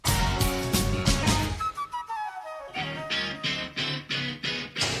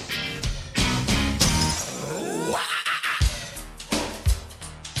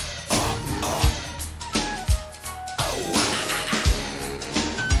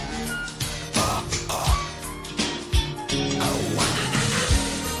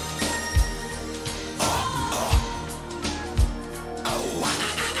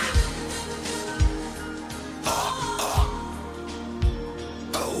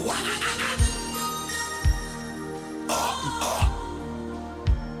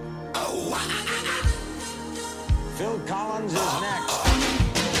Collins is next.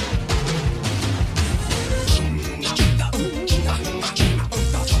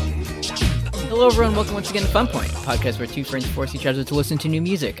 Hello, everyone. Welcome once again to Fun Point, a podcast where two friends force each other to listen to new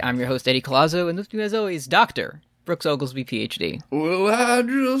music. I'm your host, Eddie Colazzo, and with me, as always, Dr. Brooks Oglesby, PhD. Well, I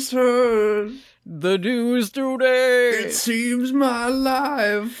just heard The news today it seems my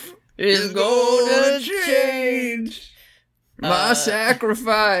life is gonna change. My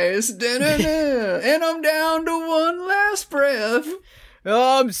sacrifice, da-da-da, and I'm down to one last breath.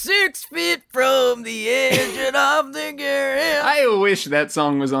 I'm 6 feet from the edge, and I'm thinking... I wish that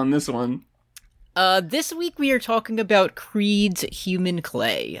song was on this one. This week we are talking about Creed's Human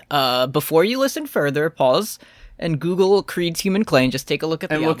Clay. Before you listen further, pause and Google Creed's Human Clay and just take a look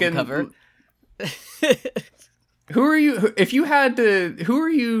at the album cover. Who are you? If you had to, who are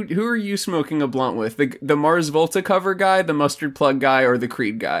you smoking a blunt with? The Mars Volta cover guy, the Mustard Plug guy, or the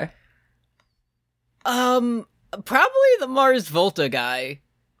Creed guy? Probably the Mars Volta guy.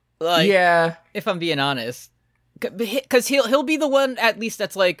 Like, yeah, if I'm being honest, because he'll be the one at least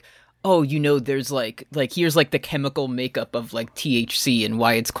that's like, oh, you know, there's like here's like the chemical makeup of like THC and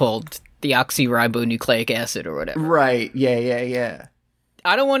why it's called deoxyribonucleic acid or whatever. Right. Yeah.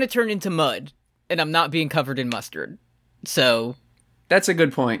 I don't want to turn into mud, and I'm not being covered in mustard. So that's a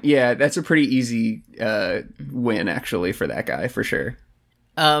good point. Yeah, that's a pretty easy win actually for that guy for sure.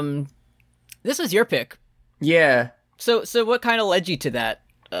 This was your pick. Yeah. So what kind of led you to that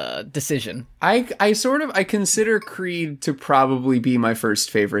decision? I consider Creed to probably be my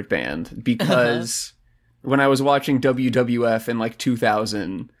first favorite band because when I was watching WWF in like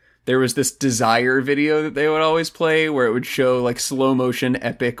 2000, there was this Desire video that they would always play where it would show like slow motion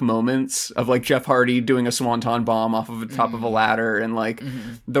epic moments of like Jeff Hardy doing a swanton bomb off of the top of a ladder and like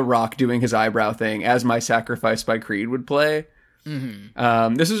The Rock doing his eyebrow thing as My Sacrifice by Creed would play.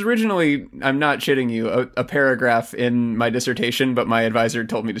 This was originally, I'm not shitting you, a paragraph in my dissertation, but my advisor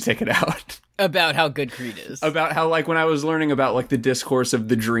told me to take it out. About how good Creed is. About how, like, when I was learning about, like, the discourse of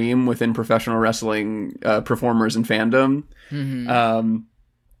the dream within professional wrestling performers and fandom.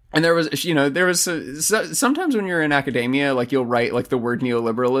 And there was, sometimes when you're in academia, like, you'll write, like, the word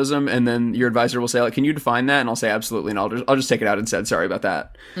neoliberalism, and then your advisor will say, like, can you define that? And I'll say, absolutely, and I'll just take it out and sorry about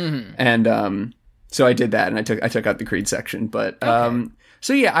that. And, so I did that, and I took out the Creed section. But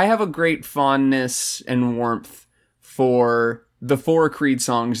so yeah, I have a great fondness and warmth for the 4 Creed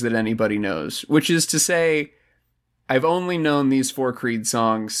songs that anybody knows, which is to say, I've only known these 4 Creed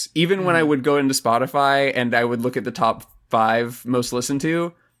songs. Even when I would go into Spotify and I would look at the top 5 most listened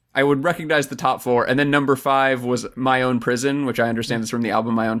to, I would recognize the top 4, and then number 5 was My Own Prison, which I understand is from the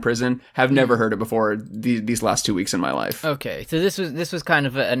album My Own Prison. Have never heard it before these last 2 weeks in my life. Okay, so this was kind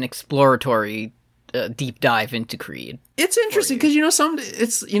of an exploratory deep dive into Creed. It's interesting because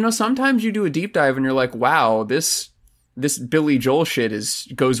sometimes you do a deep dive and you're like, wow, this Billy Joel shit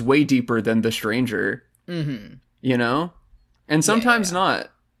goes way deeper than The Stranger. You know, and sometimes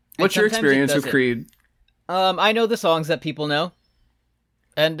not. What's your experience with Creed? I know the songs that people know,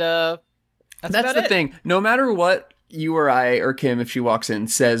 and that's the thing. No matter what you or I or Kim, if she walks in,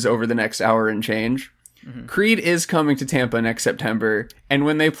 says over the next hour and change, Creed is coming to Tampa next September, and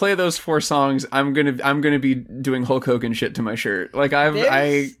when they play those 4 songs, I'm gonna be doing Hulk Hogan shit to my shirt. Like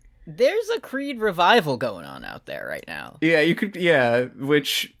there's a Creed revival going on out there right now. Yeah,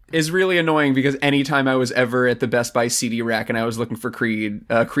 which is really annoying because anytime I was ever at the Best Buy CD rack and I was looking for Creed,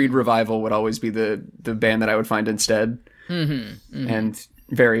 Creed Revival would always be the band that I would find instead, and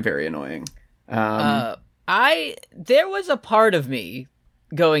very, very annoying. There was a part of me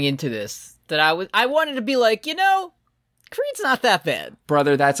going into this that I wanted to be like, Creed's not that bad.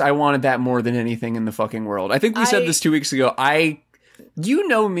 Brother, I wanted that more than anything in the fucking world. I think we said this 2 weeks ago. You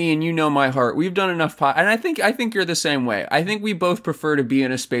know me and you know my heart. We've done enough and I think you're the same way. I think we both prefer to be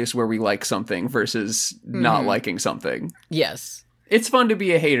in a space where we like something versus not liking something. Yes. It's fun to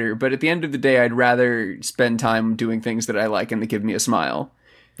be a hater, but at the end of the day, I'd rather spend time doing things that I like and that give me a smile.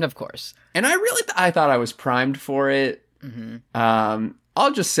 Of course. And I thought I was primed for it.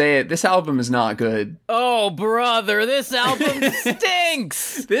 I'll just say it. This album is not good. Oh, brother, this album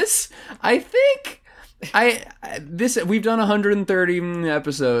stinks. We've done 130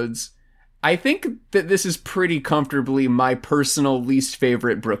 episodes. I think that this is pretty comfortably my personal least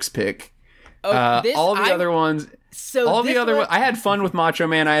favorite Brooks pick. Other ones. I had fun with Macho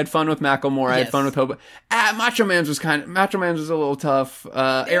Man. I had fun with Macklemore. I had fun with Hobo. Macho Man's was a little tough.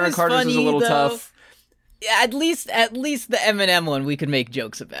 Aaron Carter's was a little tough. At least the Eminem one we could make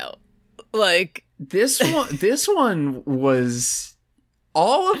jokes about. Like this one was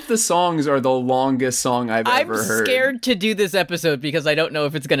All of the songs are the longest song I've ever heard. I'm scared to do this episode because I don't know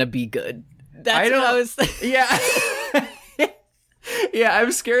if it's going to be good. That's what I was Yeah. Yeah,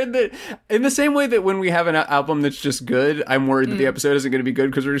 I'm scared that in the same way that when we have an album that's just good, I'm worried that the episode isn't going to be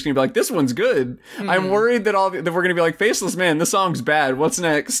good because we're just going to be like, this one's good. I'm worried that that we're going to be like, Faceless Man, the song's bad. What's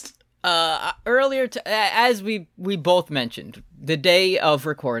next? Earlier, as we both mentioned, the day of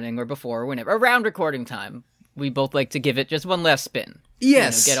recording or before, whenever, around recording time, we both like to give it just one last spin.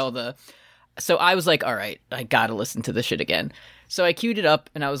 Yes. Get all the... So I was like, all right, I gotta listen to this shit again. So I queued it up,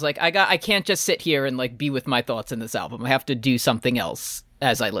 and I was like, I can't just sit here and like be with my thoughts in this album. I have to do something else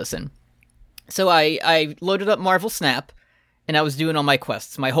as I listen. So I loaded up Marvel Snap, and I was doing all my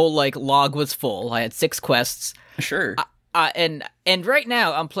quests. My whole like log was full. I had 6 quests. Sure. And right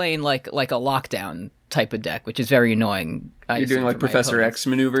now I'm playing like a lockdown type of deck, which is very annoying. You're doing like Professor X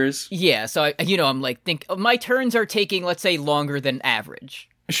maneuvers. Yeah. So I'm like, my turns are taking, let's say, longer than average.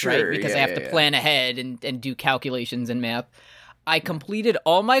 Sure. Right? Because I have to plan ahead and do calculations and math. I completed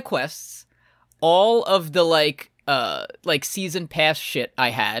all my quests, all of the like season pass shit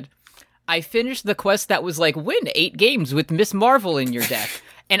I had. I finished the quest that was like, win 8 games with Miss Marvel in your deck.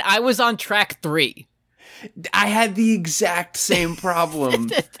 And I was on track 3. I had the exact same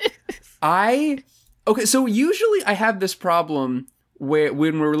problem. Okay, so usually I have this problem where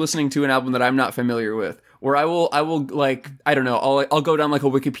when we're listening to an album that I'm not familiar with, where I will like, I don't know, I'll go down like a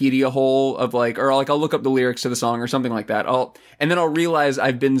Wikipedia hole of like, or like I'll look up the lyrics to the song or something like that. And then I'll realize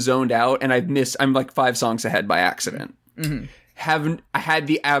I've been zoned out and I'm like 5 songs ahead by accident. I had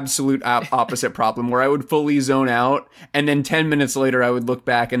the absolute opposite problem where I would fully zone out, and then 10 minutes later I would look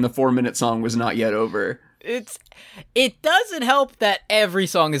back and the 4-minute song was not yet over. It doesn't help that every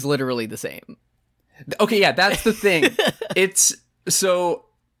song is literally the same. Okay, yeah, that's the thing. It's so,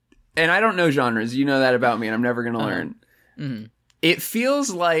 and I don't know genres. You know that about me, and I'm never going to learn. Mm-hmm. It feels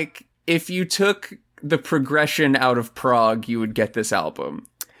like if you took the progression out of prog, you would get this album.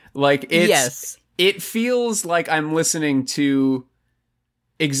 Like, it feels like I'm listening to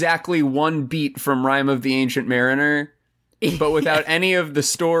exactly one beat from Rime of the Ancient Mariner, but without any of the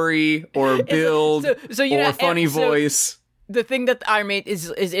story or build or funny voice. The thing that I made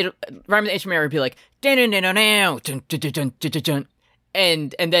is it Rime of the Ancient Mariner would be like, and then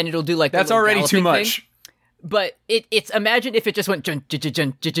it'll do like, that's already too much. Thing. But it's, imagine if it just went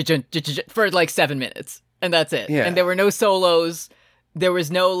for like 7 minutes, and that's it. Yeah. And there were no solos. There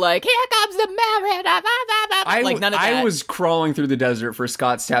was no like, here comes the mariner, like none of that. I was crawling through the desert for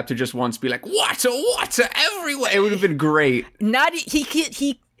Scott Stapp to just once be like, water everywhere. It would have been great.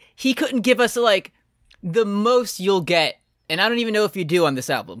 He couldn't give us like the most you'll get, and I don't even know if you do on this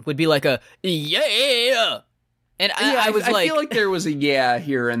album, would be like a yeah. And I feel like there was a yeah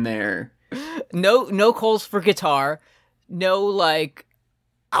here and there. No calls for guitar, no like,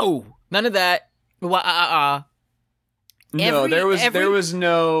 oh, none of that. No, there was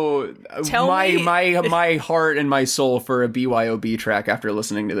no my heart and my soul for a BYOB track after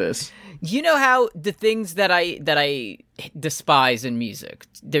listening to this. You know how the things that I despise in music,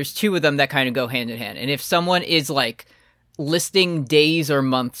 there's 2 of them that kind of go hand in hand. And if someone is like listing days or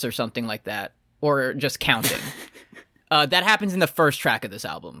months or something like that, or just counting, that happens in the first track of this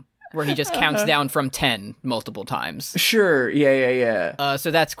album, where he just counts down from 10 multiple times. Sure, yeah.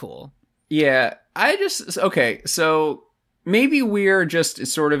 So that's cool. Yeah, okay, so maybe we're just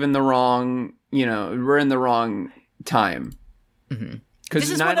sort of in the wrong, we're in the wrong time. Mm-hmm. This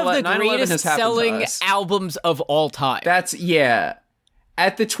is one of the greatest selling albums of all time.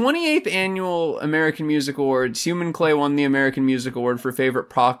 At the 28th Annual American Music Awards, Human Clay won the American Music Award for Favorite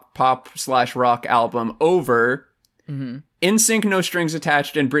Pop/Rock Album over NSYNC, No Strings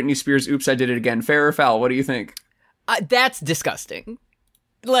Attached, and Britney Spears' Oops, I Did It Again. Fair or foul? What do you think? That's disgusting.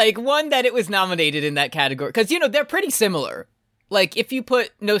 Like, one, that it was nominated in that category. Because, they're pretty similar. Like, if you put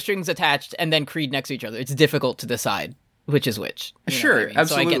No Strings Attached and then Creed next to each other, it's difficult to decide which is which. Sure,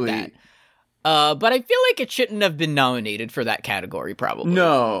 absolutely. So I get that. But I feel like it shouldn't have been nominated for that category, probably.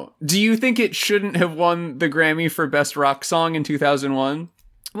 No. Do you think it shouldn't have won the Grammy for Best Rock Song in 2001?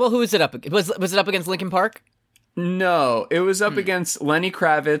 Well, who was it up against? Was it up against Linkin Park? No, it was up against Lenny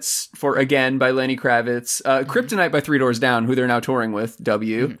Kravitz for Again by Lenny Kravitz, Kryptonite by Three Doors Down, who they're now touring with,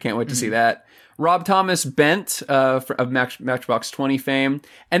 Can't wait to see that. Rob Thomas, Bent of Matchbox 20 fame,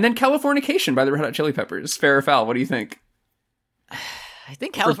 and then Californication by the Red Hot Chili Peppers. Fair or foul? What do you think? I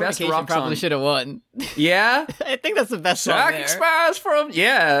think Californication probably should have won. Yeah? I think that's the best song there. Expires from...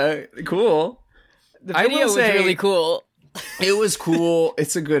 Yeah, cool. The video was really cool. It was cool.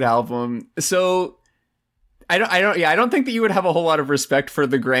 It's a good album. So... I don't think that you would have a whole lot of respect for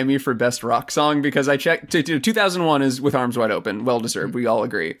the Grammy for Best Rock Song, because I checked, 2001 is With Arms Wide Open, well deserved, we all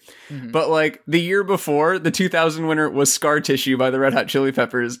agree. Mm-hmm. But like the year before, the 2000 winner was Scar Tissue by the Red Hot Chili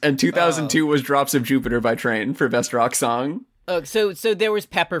Peppers, and 2002 was Drops of Jupiter by Train for Best Rock Song. Oh, so there was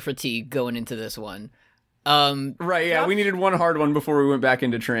pepper fatigue going into this one. Right, yeah, we needed one hard one before we went back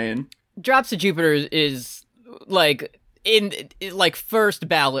into Train. Drops of Jupiter is like in like first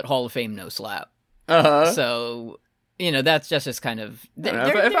ballot Hall of Fame no slap. So that's just kind of.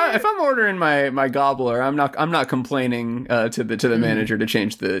 If I'm ordering my gobbler, I'm not complaining to the manager to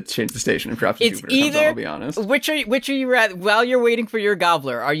change the station if Drops of Jupiter comes on, I'll be honest. Which are you rather, while you're waiting for your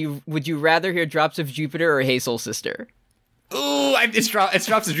gobbler? Would you rather hear Drops of Jupiter or Hey Soul Sister? Ooh, it's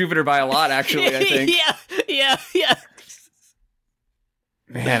Drops of Jupiter by a lot, actually, I think. Yeah.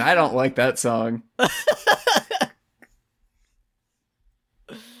 Man, I don't like that song.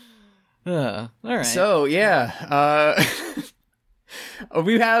 All right. So, yeah.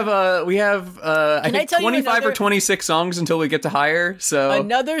 We have I think 25 or 26 songs until we get to Higher. So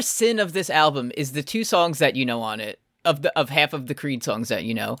another sin of this album is the two songs that you know on it, of half of the Creed songs that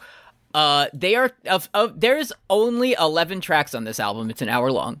you know. They are there's only 11 tracks on this album. It's an hour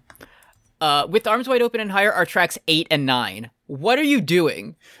long. With Arms Wide Open and Higher are tracks 8 and 9. What are you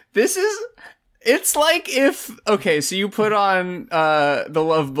doing? It's like if, okay, so you put on The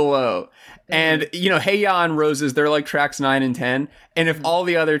Love Below, and Hey Ya and Roses, they're like tracks 9 and 10, and if all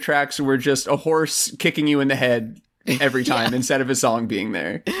the other tracks were just a horse kicking you in the head every time instead of a song being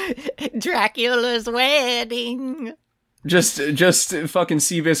there. Dracula's Wedding. Just fucking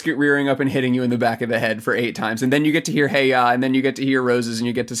Seabiscuit rearing up and hitting you in the back of the head for 8 times. And then you get to hear Hey Ya, and then you get to hear Roses, and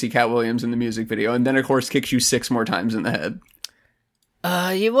you get to see Cat Williams in the music video. And then a horse kicks you 6 more times in the head.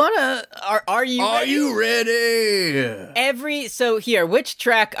 You wanna... Are you ready? Are you ready? So here, which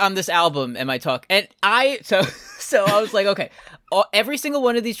track on this album am I talking? And so I was like, okay. Every single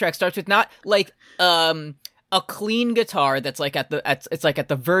one of these tracks starts with not like, a clean guitar that's like at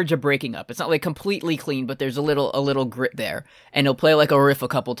the verge of breaking up. It's not like completely clean, but there's a little grit there. And he'll play like a riff a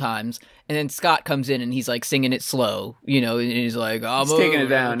couple times, and then Scott comes in and he's like singing it slow, and he's like, he's taking it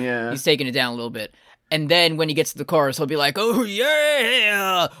down, yeah. He's taking it down a little bit. And then when he gets to the chorus, he'll be like, "Oh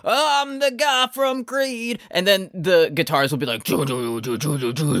yeah, I'm the guy from Creed." And then the guitars will be like,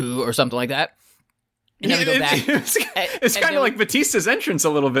 or something like that. And then we go back. It's kind of like Batista's entrance a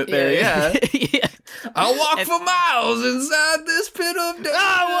little bit there, yeah. Yeah. I'll walk for miles inside this pit of death.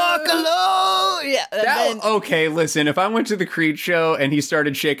 I walk alone. Yeah. Okay, listen, if I went to the Creed show and he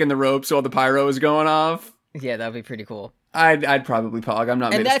started shaking the ropes while the pyro was going off, yeah, that'd be pretty cool. I'd probably pog. I'm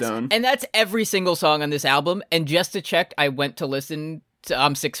not made of stone. And that's every single song on this album. And just to check, I went to listen to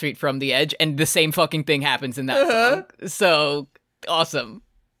I'm 6 Feet from the Edge, and the same fucking thing happens in that song. So awesome.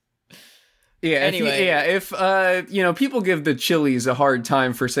 Yeah. Anyway, if people give the Chili's a hard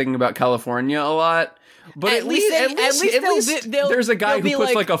time for singing about California a lot, but at least there's a guy who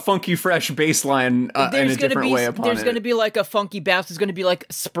puts like a funky fresh bass line in a different way upon it. There's going to be like a funky bounce. There's going to be like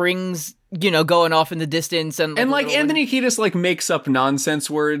springs, going off in the distance, and like Anthony Kiedis like makes up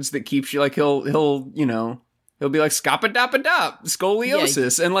nonsense words that keeps you like he'll be like scoppa-doppa-dop,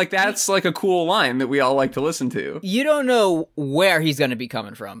 scoliosis, and like that's like a cool line that we all like to listen to. You don't know where he's going to be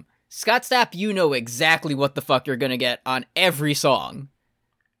coming from. Scott Stapp, you know exactly what the fuck you're going to get on every song.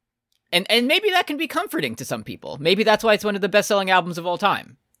 And maybe that can be comforting to some people. Maybe that's why it's one of the best-selling albums of all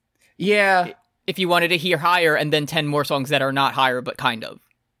time. Yeah. If you wanted to hear Higher and then 10 more songs that are not Higher, but kind of.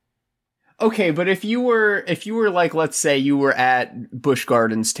 Okay, but if you were like, let's say you were at Busch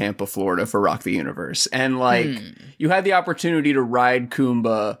Gardens, Tampa, Florida for Rock the Universe, and like you had the opportunity to ride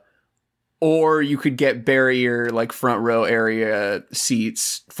Kumba, or you could get barrier, like front row area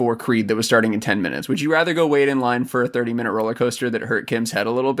seats for Creed that was starting in 10 minutes. Would you rather go wait in line for a 30-minute roller coaster that hurt Kim's head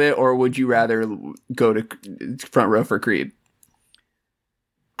a little bit, or would you rather go to front row for Creed?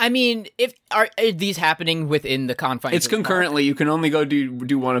 I mean, are these happening within the confines? It's concurrently. You can only go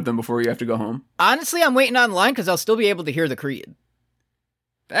do one of them before you have to go home. Honestly, I'm waiting online because I'll still be able to hear the Creed.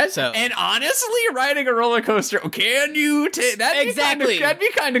 And honestly, riding a roller coaster, can you exactly? That'd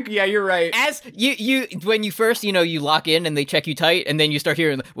be kind of yeah. You're right. As you when you first you lock in and they check you tight, and then you start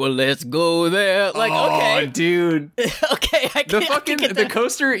hearing, well, let's go there. Like, okay, dude. Okay, the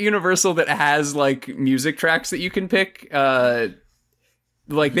coaster at Universal that has like music tracks that you can pick.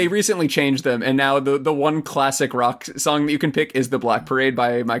 Like they recently changed them, and now the one classic rock song that you can pick is "The Black Parade"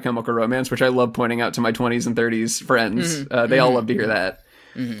 by My Chemical Romance, which I love pointing out to my 20s and 30s friends. They all love to hear that.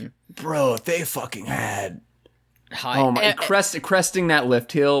 Mm-hmm. Bro, they fucking had cresting that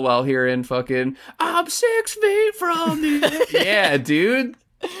lift hill while hearing fucking I'm 6 feet from the yeah, dude.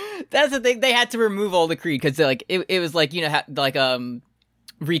 That's the thing. They had to remove all the Creed because like it was like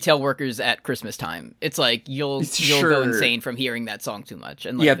retail workers at Christmas time. It's like you'll go insane from hearing that song too much.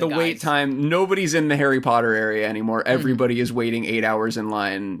 And like, the wait time. Nobody's in the Harry Potter area anymore. Everybody is waiting 8 hours in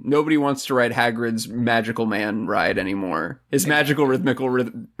line. Nobody wants to ride Hagrid's Magical Man ride anymore. His magical rhythmical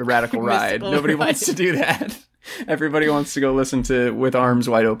radical ride. Nobody wants to do that. Everybody wants to go listen to With Arms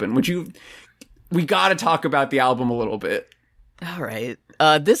Wide Open. We got to talk about the album a little bit. All right.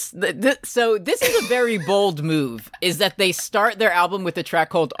 So this is a very bold move, is that they start their album with a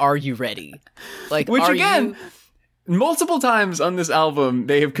track called Are You Ready? Like, which again, multiple times on this album,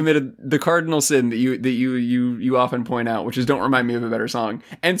 they have committed the cardinal sin that you often point out, which is don't remind me of a better song.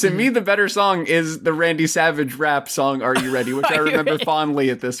 And to me, the better song is the Randy Savage rap song, Are You Ready? Which I remember fondly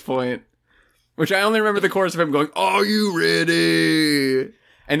at this point. Which I only remember the chorus of him going, Are you ready?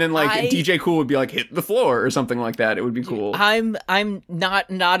 And then DJ Kool would be like, hit the floor or something like that. It would be cool. I'm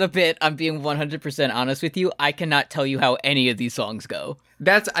not a bit. I'm being 100% honest with you. I cannot tell you how any of these songs go.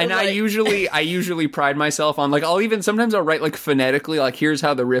 I usually pride myself on sometimes I'll write like phonetically, like here's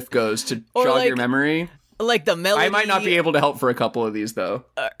how the riff goes to jog your memory. Like the melody. I might not be able to help for a couple of these though.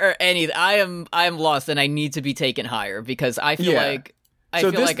 Or any. I am lost and I need to be taken higher because I feel like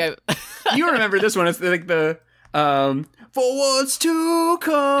you remember this one? It's like the for what's to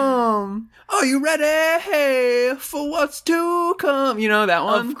come. Are you ready for what's to come? You know that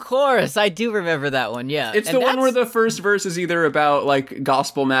one? Of course, I do remember that one, yeah. It's the one where the first verse is either about, like,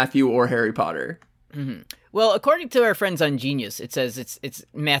 Gospel Matthew or Harry Potter. Mm-hmm. Well, according to our friends on Genius, it says it's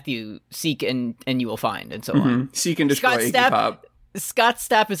Matthew, seek and you will find, and so on. Seek and destroy Iggy Pop. Scott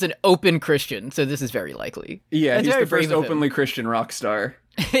Stapp is an open Christian, so this is very likely. Yeah, he's the first openly Christian rock star.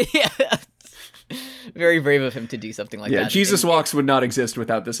 Yeah. Very brave of him to do something like that. Yeah, Jesus Walks would not exist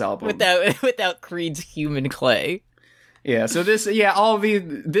without this album. Without Creed's Human Clay. Yeah, so this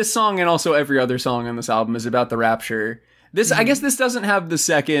song and also every other song on this album is about the rapture. I guess this doesn't have the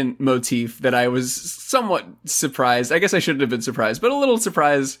second motif that I was somewhat surprised. I guess I shouldn't have been surprised, but a little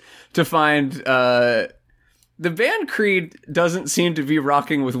surprised to find the band Creed doesn't seem to be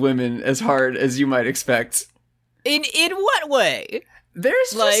rocking with women as hard as you might expect. In what way?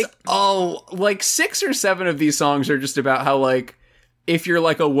 There's like 6 or 7 of these songs are just about how, like, if you're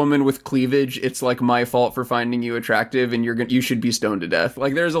like a woman with cleavage, it's like my fault for finding you attractive and you should be stoned to death.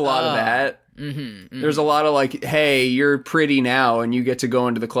 Like, there's a lot of that. There's a lot of like, hey, you're pretty now and you get to go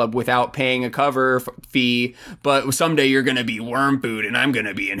into the club without paying a cover fee, but someday you're going to be worm food and I'm going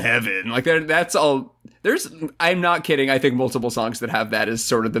to be in heaven. Like, that's all. I'm not kidding. I think multiple songs that have that as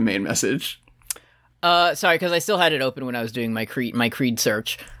sort of the main message. Sorry, because I still had it open when I was doing my Creed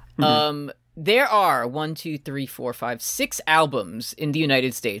search. There are 6 albums in the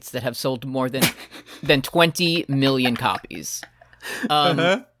United States that have sold more than 20 million copies.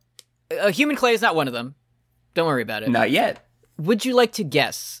 Human Clay is not one of them. Don't worry about it. Not yet. Would you like to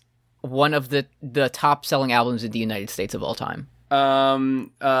guess one of the top selling albums in the United States of all time?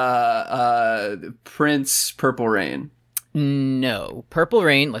 Prince, Purple Rain. No. Purple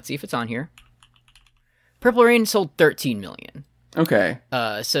Rain, let's see if it's on here. Purple Rain sold 13 million. Okay.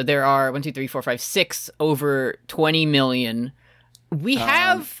 So there are 6 over 20 million. We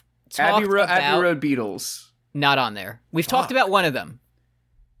have talked about Abbey Road Beatles. Not on there. We've talked about one of them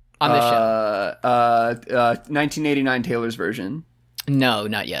on the show. 1989 Taylor's version. No,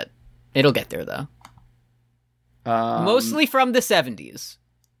 not yet. It'll get there though. Mostly from the 70s.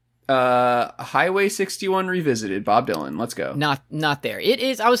 Highway 61 Revisited. Bob Dylan. Let's go. Not there. It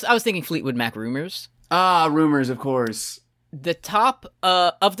is. I was thinking Fleetwood Mac Rumors. Rumors, of course. The top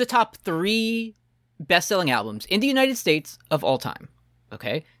of the top 3 best-selling albums in the United States of all time.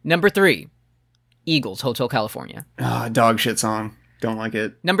 Okay, number 3, Eagles, Hotel California. Dog shit song. Don't like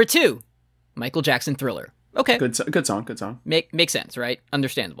it. Number 2, Michael Jackson, Thriller. Okay, good song. Makes sense, right?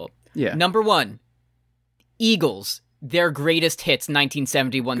 Understandable. Yeah. Number 1, Eagles, their greatest hits,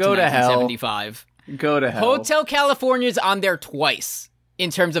 1971 to 1975. Go to hell. Hotel California's on there twice. In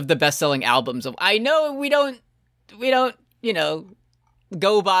terms of the best-selling albums I know we don't,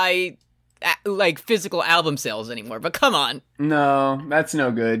 go by like physical album sales anymore. But come on, no, that's no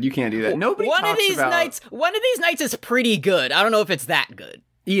good. You can't do that. Nobody. One of these nights is pretty good. I don't know if it's that good.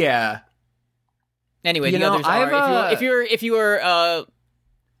 Yeah. Anyway, the others are. If you were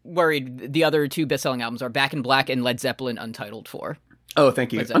worried, the other 2 best-selling albums are Back in Black and Led Zeppelin Untitled 4. Oh,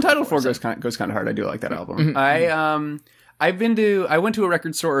 thank you. Untitled 4 goes kind of hard. I do like that album. I went to a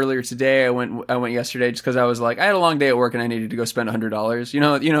record store earlier today. I went yesterday just because I was like, I had a long day at work and I needed to go spend $100. You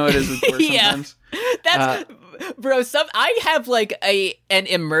know it is with work sometimes. bro, I have like an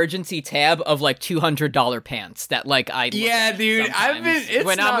emergency tab of like $200 pants that like I yeah, dude. It's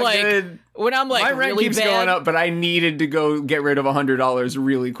when not I'm like good. When I'm like my rent really keeps bad, going up, but I needed to go get rid of $100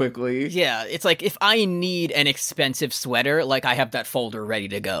 really quickly. Yeah, it's like if I need an expensive sweater, like I have that folder ready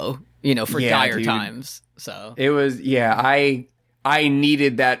to go, you know, for dire times. So it was I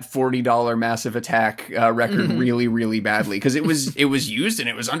needed that $40 Massive Attack record really, really badly because it was used and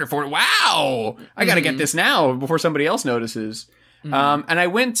it was under 40. Wow, I got to get this now before somebody else notices. And I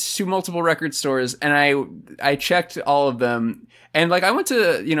went to multiple record stores and I checked all of them. And like I went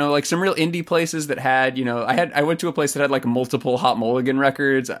to, you know, like some real indie places that had, you know, I went to a place that had like multiple Hot Mulligan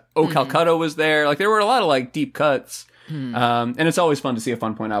records. Calcutta was there. Like there were a lot of like deep cuts. And it's always fun to see a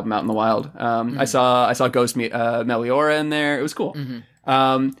Fun Point album out in the wild. I saw Ghost Meliora in there. It was cool.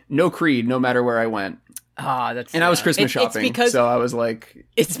 No Creed, no matter where I went. I was Christmas shopping, so I was like,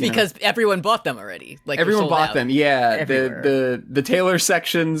 it's because everyone bought them already. Like everyone bought out. them. Yeah, Everywhere. the Taylor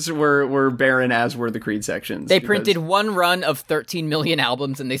sections were barren, as were the Creed sections. They printed one run of 13 million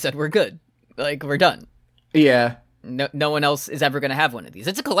albums, and they said we're good, like we're done. Yeah, no one else is ever going to have one of these.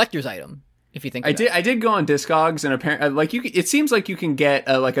 It's a collector's item. If you think I did go on Discogs, and apparently, like it seems like you can get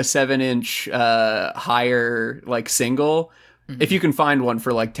like a 7-inch higher like single. If you can find one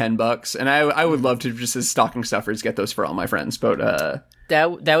for like $10, and I would love to just as stocking stuffers get those for all my friends, but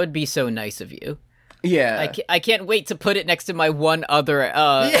that would be so nice of you. Yeah, I can't wait to put it next to my one other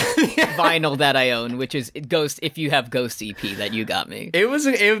vinyl that I own, which is Ghost. If you have Ghost EP that you got me,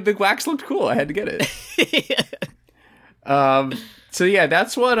 the wax looked cool. I had to get it. So yeah,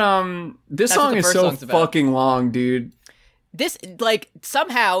 that's what this song is so fucking long, dude. This like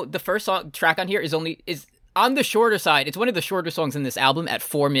somehow the first track on here is on the shorter side. It's one of the shorter songs in this album at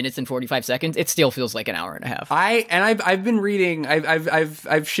 4 minutes and 45 seconds. It still feels like an hour and a half. I've been reading.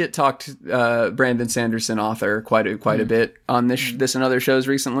 I've shit talked Brandon Sanderson, author, quite a bit on this and other shows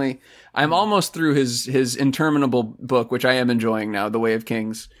recently. I'm almost through his interminable book, which I am enjoying now, The Way of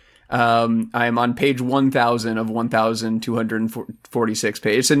Kings. I'm on page 1000 of 1246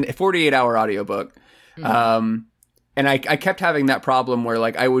 pages. It's a 48-hour audiobook. And I kept having that problem where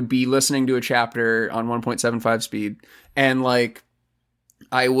like I would be listening to a chapter on 1.75 speed and like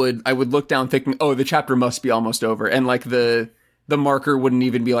I would look down thinking, oh, the chapter must be almost over. And like the marker wouldn't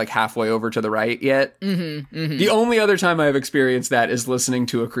even be like halfway over to the right yet. The only other time I've experienced that is listening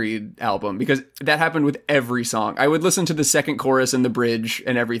to a Creed album, because that happened with every song. I would listen to the second chorus and the bridge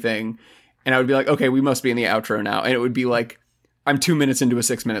and everything, and I would be like, okay, we must be in the outro now. And it would be like, I'm 2 minutes into a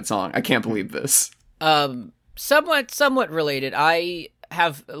 6-minute song. I can't believe this. Somewhat related. I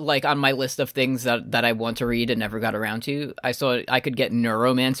have like on my list of things that I want to read and never got around to. I saw I could get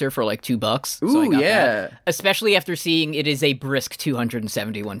Neuromancer for like $2. Ooh, so I got yeah. that. Especially after seeing it is a brisk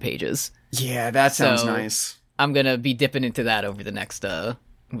 271 pages. Yeah, that sounds nice. I'm gonna be dipping into that over the next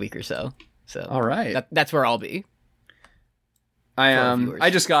week or so. So all right, that's where I'll be. I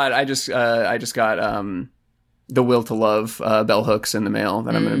just got The Will to Love, bell hooks in the mail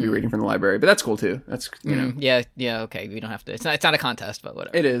that I'm going to be reading from the library, but that's cool too. That's yeah, okay. We don't have to. It's not a contest, but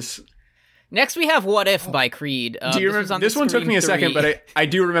whatever. It is. Next, we have "What If" by Creed. Do you remember? This one took me a second, but I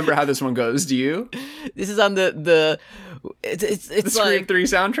do remember how this one goes. Do you? This is on the it's the Scream like, 3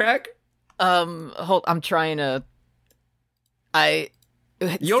 soundtrack. I'm trying to.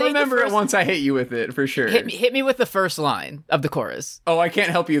 You'll remember it once I hit you with it, for sure. Hit me with the first line of the chorus. Oh, I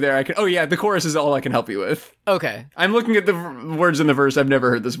can't help you there. Oh yeah, the chorus is all I can help you with. Okay. I'm looking at the words in the verse. I've never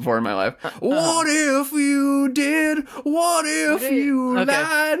heard this before in my life. What if you did? What if you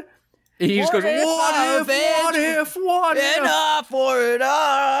lied? He just goes, what if? Enough for it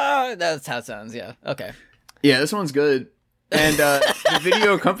all. That's how it sounds, yeah. Okay. Yeah, this one's good. And the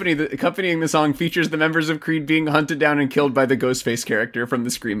video accompanying the song features the members of Creed being hunted down and killed by the Ghostface character from the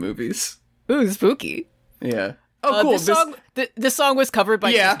Scream movies. Ooh, spooky. Yeah. Oh, cool. This song was covered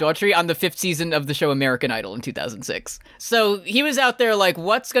by Chris Daughtry on the 5th season of the show American Idol in 2006. So he was out there like,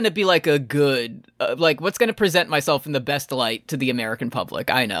 what's going to be like a good, what's going to present myself in the best light to the American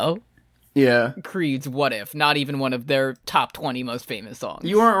public? I know. Yeah. Creed's What If, not even one of their top 20 most famous songs.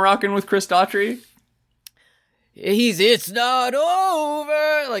 You weren't rocking with Chris Daughtry? It's not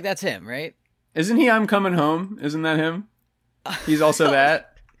over. Like, that's him, right? Isn't he I'm Coming Home? Isn't that him? He's also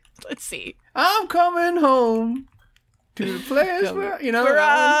that. Let's see. I'm coming home to the place where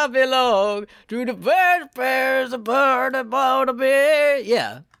I belong, to the bears, a bird about a bear.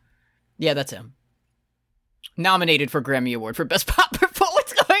 Yeah. Yeah, that's him. Nominated for Grammy Award for Best Pop Performance.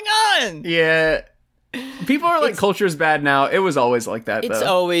 What's going on? Yeah. People are like, culture's bad now. It was always like that, though. It's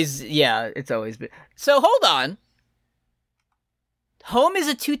always been. So hold on. Home is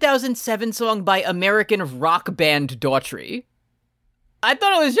a 2007 song by American rock band Daughtry. I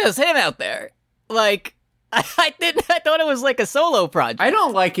thought it was just him out there. Like, I thought it was like a solo project. I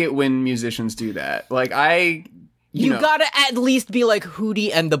don't like it when musicians do that. Like, you gotta at least be like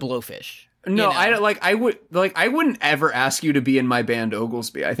Hootie and the Blowfish. No, you know? I wouldn't ever ask you to be in my band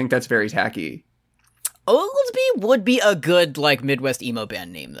Oglesby. I think that's very tacky. Oglesby would be a good, like, Midwest emo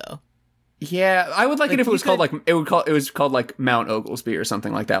band name, though. Yeah, I would like it if it was called like it was called like Mount Oglesby or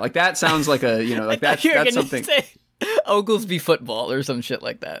something like that. Like that sounds like a like that's something. Say Oglesby football or some shit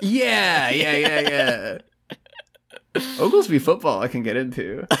like that. Yeah. Oglesby football I can get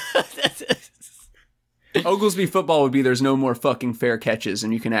into. Oglesby football would be there's no more fucking fair catches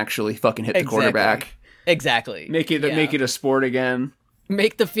and you can actually fucking hit the quarterback. Exactly. Make it a sport again.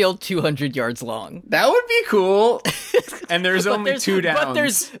 Make the field 200 yards long. That would be cool. And there's only 2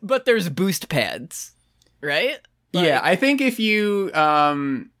 downs. But there's boost pads, right? Like, yeah, I think if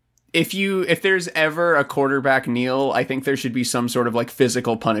there's ever a quarterback kneel, I think there should be some sort of like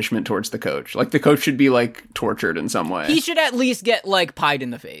physical punishment towards the coach. Like the coach should be like tortured in some way. He should at least get like pied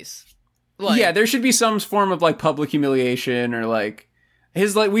in the face. Like, yeah, there should be some form of like public humiliation or like he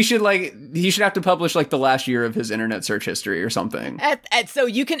should have to publish like the last year of his internet search history or something. So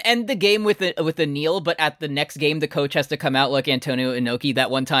you can end the game with a kneel, but at the next game the coach has to come out like Antonio Inoki that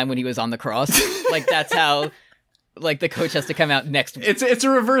one time when he was on the cross. Like that's how like the coach has to come out next. It's a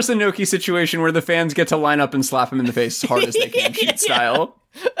reverse Inoki situation where the fans get to line up and slap him in the face as hard as they can, cheat style.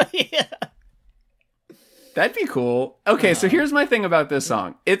 Yeah. That'd be cool. Okay, so here's my thing about this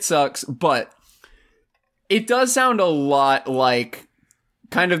song. It sucks, but it does sound a lot like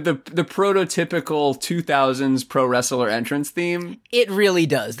kind of the prototypical 2000s pro wrestler entrance theme. It really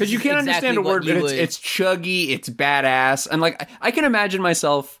does. Because you can't understand a word, but it's chuggy, it's badass. And like, I can imagine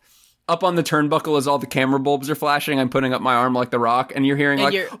myself up on the turnbuckle as all the camera bulbs are flashing. I'm putting up my arm like The Rock, and you're hearing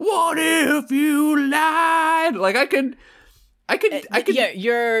what if you lied? Like, I could. Yeah,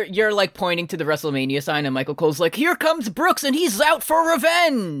 you're like pointing to the WrestleMania sign, and Michael Cole's like, "Here comes Brooks, and he's out for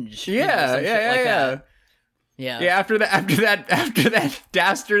revenge." Yeah, Yeah, after that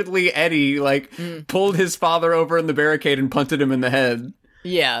dastardly Eddie pulled his father over in the barricade and punted him in the head.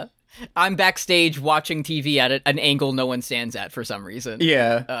 Yeah. I'm backstage watching TV at an angle no one stands at for some reason.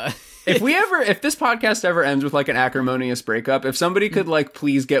 Yeah. If this podcast ever ends with like an acrimonious breakup, if somebody could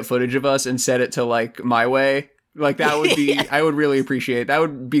please get footage of us and set it to my way, that would be I would really appreciate. That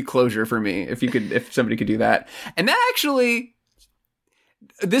would be closure for me if somebody could do that. And that actually,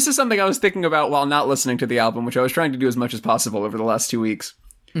 this is something I was thinking about while not listening to the album, which I was trying to do as much as possible over the last 2 weeks.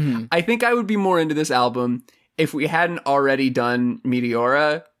 Mm-hmm. I think I would be more into this album if we hadn't already done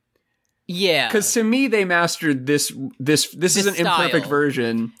Meteora. Yeah. Because to me, they mastered this is an style. Imperfect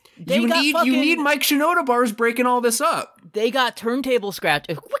version. You need Mike Shinoda bars breaking all this up. They got turntable scratch.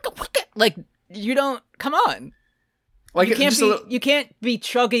 You don't, come on. You can't be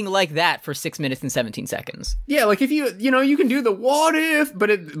chugging like that for 6 minutes and 17 seconds. Yeah, if you can do the what if, but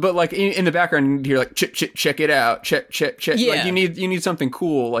in the background you hear check it out, check. Yeah. You need something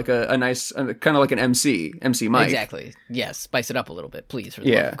cool, like a nice kind of like an MC Mike. Exactly. Yes, spice it up a little bit, please, for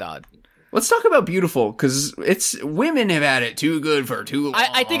the love of God. Let's talk about Beautiful, because women have had it too good for too long.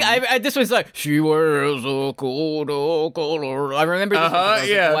 I think this was like, she wears a cold color. I remember this.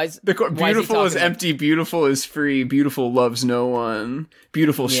 Yeah. Beautiful is empty, Beautiful is free, Beautiful loves no one,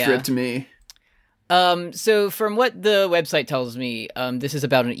 Beautiful stripped me. So from what the website tells me, this is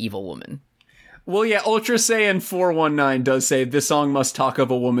about an evil woman. Well, yeah, Ultra Saiyan 419 does say this song must talk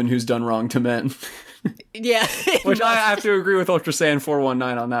of a woman who's done wrong to men. Yeah. Which I have to agree with Ultra Saiyan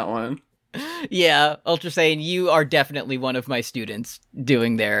 419 on that one. Yeah, Ultra Saiyan, you are definitely one of my students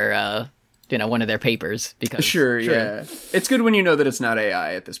doing their, one of their papers. Because Sure, yeah. It's good when you know that it's not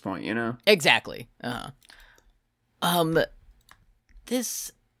AI at this point, Exactly.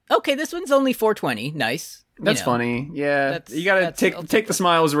 This one's only 420. Nice. That's funny. Yeah. You gotta take the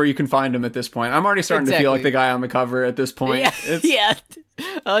smiles where you can find them at this point. I'm already starting to feel like the guy on the cover at this point. Yeah.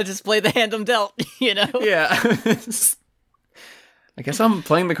 I'll just play the hand I'm dealt, Yeah. I guess I'm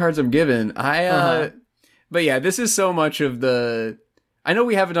playing the cards I'm given. But yeah, this is so much of the... I know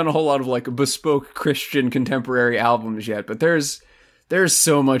we haven't done a whole lot of bespoke Christian contemporary albums yet, but there's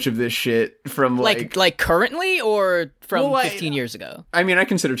so much of this shit from like currently or from 15 years ago. I mean, I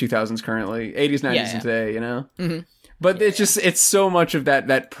consider 2000s currently, 80s, 90s, and today, Mm-hmm. But it's so much of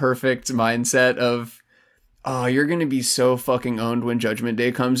that perfect mindset of, oh, you're going to be so fucking owned when Judgment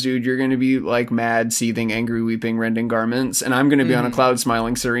Day comes, dude. You're going to be mad, seething, angry, weeping, rending garments. And I'm going to be on a cloud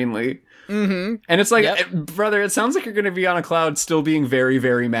smiling serenely. Mm-hmm. And it's like, brother, it sounds like you're going to be on a cloud still being very,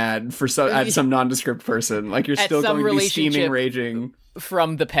 very mad at some nondescript person. Like you're still going to be steaming, raging.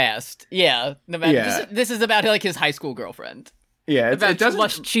 From the past. Yeah. This is about like his high school girlfriend. Yeah. It doesn't...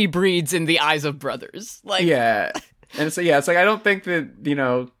 lust she breeds in the eyes of brothers. Like, yeah. And it's like, I don't think that, you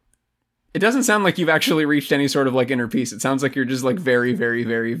know, it doesn't sound like you've actually reached any sort of like inner peace. It sounds like you're just like very, very,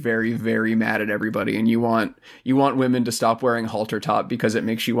 very, very, very mad at everybody, and you want women to stop wearing halter top because it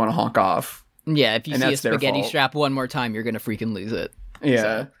makes you want to honk off. Yeah, if you see a spaghetti strap one more time, you're gonna freaking lose it.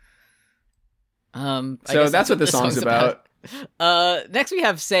 Yeah. So that's what the song's about. Next we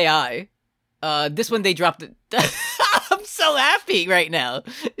have Say I. This one they dropped it. I'm so happy right now.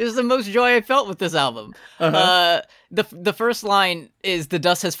 It was the most joy I felt with this album. The first line is, "The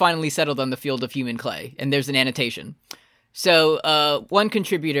dust has finally settled on the field of human clay," and there's an annotation. So one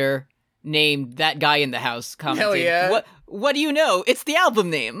contributor named That Guy in the House commented, "Hell yeah. What do you know? It's the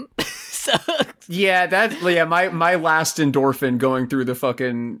album name." So my last endorphin going through the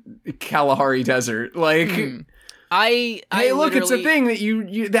fucking Kalahari Desert. Like hey, look, it's a thing that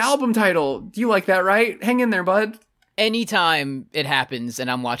you the album title. Do you like that, right? Hang in there, bud. Anytime it happens and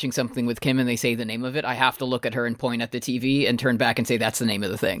I'm watching something with Kim and they say the name of it, I have to look at her and point at the TV and turn back and say that's the name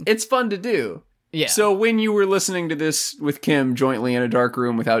of the thing. It's fun to do. Yeah. So when you were listening to this with Kim jointly in a dark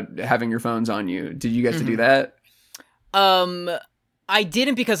room without having your phones on you, did you get to do that? I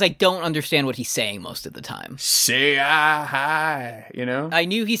didn't, because I don't understand what he's saying most of the time. Say I, you know? I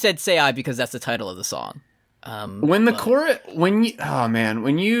knew he said Say I because that's the title of the song. When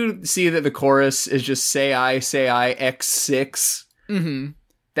you see that the chorus is just say I X6,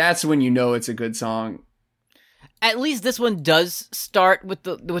 that's when you know it's a good song. At least this one does start with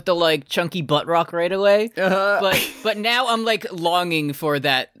the like chunky butt rock right away. But now I'm like longing for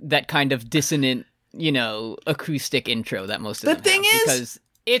that kind of dissonant, you know, acoustic intro that most of them have, because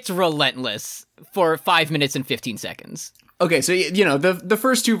it's relentless for 5 minutes and 15 seconds. Okay, so you know the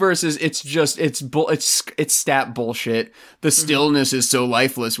first two verses, it's stat bullshit. The stillness is so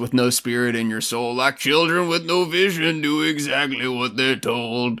lifeless, with no spirit in your soul, like children with no vision do exactly what they're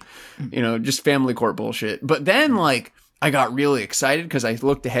told. You know, just family court bullshit. But then, like, I got really excited because I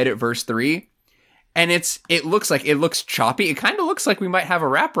looked ahead at verse 3, and it looks choppy. It kind of looks like we might have a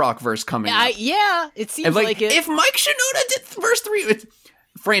rap rock verse coming up. Yeah, it seems like it. If Mike Shinoda did verse 3, it's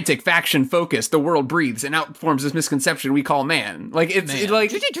frantic, faction, focus, the world breathes and outforms this misconception we call man. Like,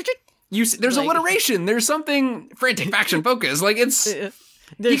 there's alliteration. There's something frantic, faction, focus. Like, it's...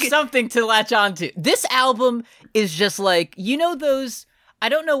 There's something to latch on to. This album is just like, you know those... I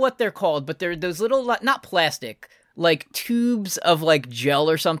don't know what they're called, but they're those little, not plastic, like tubes of like gel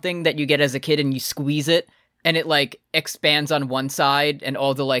or something that you get as a kid and you squeeze it and it like expands on one side and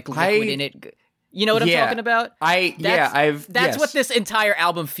all the like liquid in it... You know what I'm talking about? That's what this entire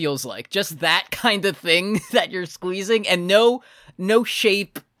album feels like. Just that kind of thing that you're squeezing, and no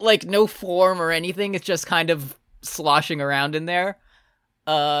shape, like no form or anything. It's just kind of sloshing around in there.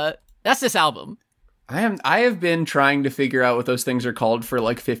 That's this album. I have been trying to figure out what those things are called for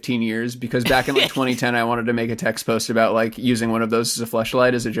like 15 years, because back in like 2010 I wanted to make a text post about like using one of those as a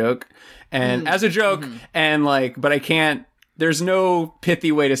fleshlight as a joke. And and like, but I can't. There's no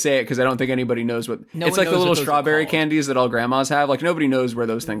pithy way to say it because I don't think anybody knows what... It's like the little strawberry candies that all grandmas have. Like, nobody knows where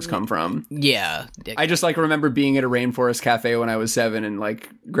those things come from. Yeah. I just, like, remember being at a Rainforest Cafe when I was 7 and, like,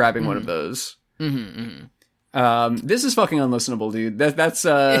 grabbing one of those. This is fucking unlistenable, dude. That's...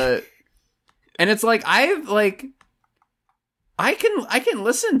 And it's like, I can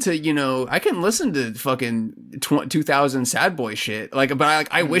listen to, you know... I can listen to fucking 2000 sad boy shit. Like, but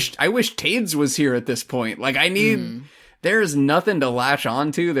I wish Tades was here at this point. Like, I need... There's nothing to latch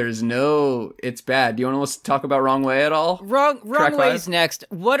on to. It's bad. Do you want to talk about Wrong Way at all? Wrong Way's next.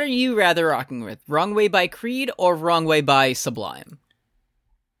 What are you rather rocking with? Wrong Way by Creed or Wrong Way by Sublime?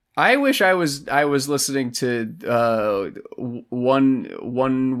 I wish I was listening to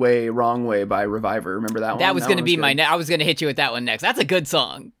One Way, Wrong Way by Reviver. Remember that one? That was going to be I was going to hit you with that one next. That's a good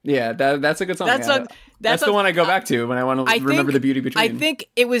song. Yeah, that's a good song. That's the one I go back to when I want to remember the beauty between. I think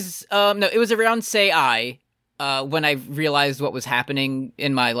it was it was around Say I. When I realized what was happening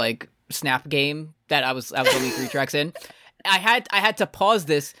in my like Snap game that I was only 3 tracks in, I had to pause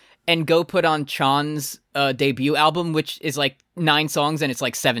this and go put on Chan's debut album, which is like 9 songs and it's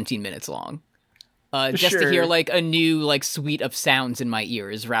like 17 minutes long, just to hear like a new like suite of sounds in my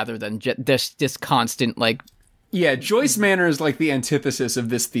ears rather than just this constant like. Yeah, Joyce Manor is like the antithesis of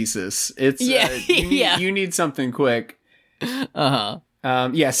this thesis. It's you need something quick.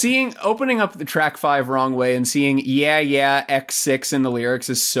 Opening up the track 5 Wrong Way and seeing X6 in the lyrics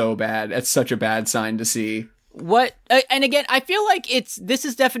is so bad. That's such a bad sign to see. What? And again, I feel like this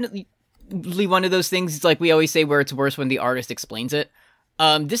is definitely definitely one of those things. It's like we always say where it's worse when the artist explains it.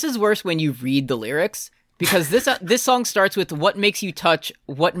 This is worse when you read the lyrics, because this song starts with "What makes you touch?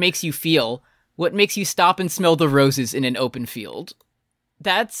 What makes you feel? What makes you stop and smell the roses in an open field?"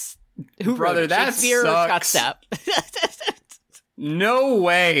 That's who Brother, wrote it? that Shakespeare or Scott sucks. No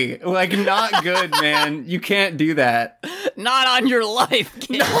way. Like, not good, man. You can't do that. Not on your life,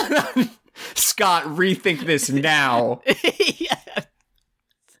 kid. Scott, rethink this now. Yeah.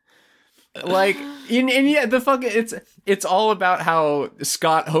 Like, and yeah, it's all about how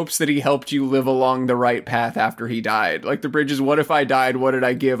Scott hopes that he helped you live along the right path after he died. Like, the bridge is, "What if I died? What did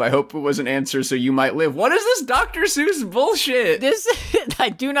I give? I hope it was an answer so you might live." What is this Dr. Seuss bullshit? I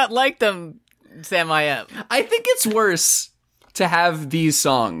do not like them, Sam I am. I think it's worse to have these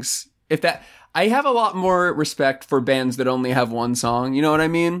songs. I have a lot more respect for bands that only have one song, you know what I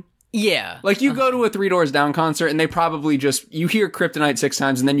mean? Yeah. Like, you go to a Three Doors Down concert and they probably you hear Kryptonite 6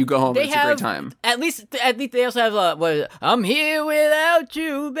 times and then you go home and it's a great time. At least they also have "I'm Here Without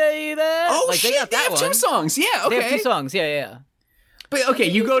You, Baby." Oh, like, shit, they have 2 songs. Yeah, okay. They have 2 songs. Yeah. But okay,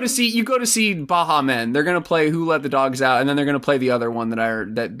 you go to see Baha Men. They're gonna play "Who Let the Dogs Out" and then they're gonna play the other one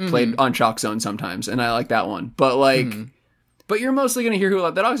that played on Chalk Zone sometimes, and I like that one. But like, but you're mostly gonna hear "Who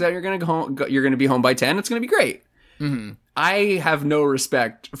Let the Dogs Out." You're gonna go home. You're gonna be home by 10. It's gonna be great. Mm-hmm. I have no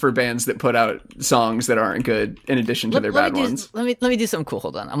respect for bands that put out songs that aren't good in addition to their bad ones. Let me do something cool.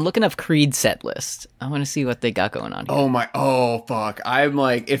 Hold on. I'm looking up Creed's set list. I want to see what they got going on here. Oh fuck. I'm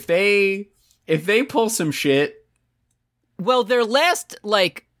like, if they pull some shit. Well, their last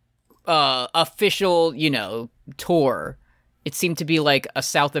official, tour, it seemed to be like a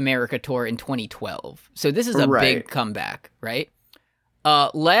South America tour in 2012. So this is a big comeback, right?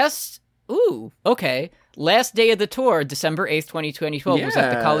 Last day of the tour, December 8th, 2012, was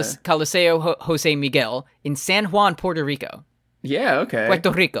at the Coliseo Jose Miguel in San Juan, Puerto Rico. Yeah, okay. Puerto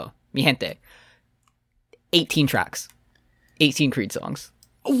Rico, mi gente. 18 tracks. 18 Creed songs.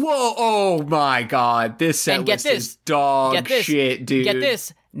 Whoa, oh my god. This set list is dog shit, dude. Get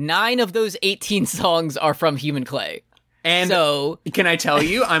this. 9 of those 18 songs are from Human Clay. And so, can I tell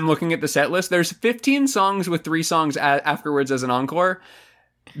you, I'm looking at the set list. There's 15 songs with 3 songs afterwards as an encore.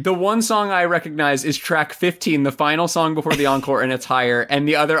 The one song I recognize is track 15, the final song before the encore, and it's higher. And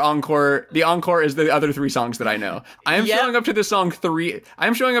the encore is the other 3 songs that I know. I am showing up to this I'm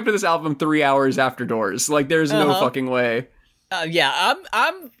showing up to this album 3 hours after doors. Like, there's no fucking way.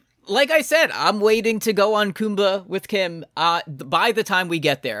 I'm like I said, I'm waiting to go on Kumba with Kim. By the time we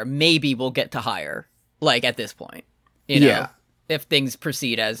get there, maybe we'll get to higher. Like, at this point, if things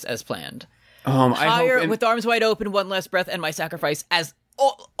proceed as planned. Higher, With Arms Wide Open, One Last Breath, and My Sacrifice as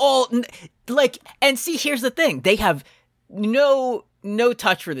all and see, here's the thing. They have no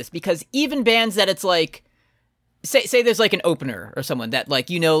touch for this, because even bands that it's like, say there's like an opener or someone that like,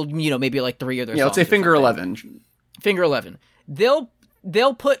 maybe like 3 of their songs. Let's say Finger 11. Finger 11. They'll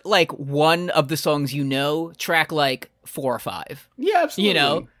put like one of the songs, track like 4 or 5. Yeah,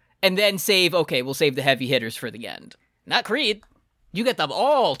 absolutely. And then we'll save the heavy hitters for the end. Not Creed. You get them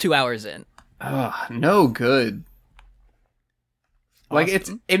all 2 hours in. No good. Like,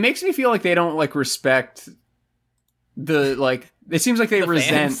 awesome. it makes me feel like they don't like respect the, like, it seems like they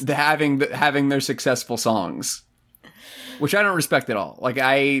resent having their successful songs, which I don't respect at all. Like,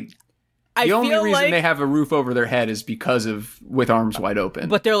 the only reason they have a roof over their head is because of With Arms Wide Open.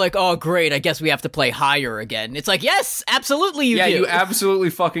 But they're like, oh great, I guess we have to play higher again. It's like, yes, absolutely you do. Yeah, you absolutely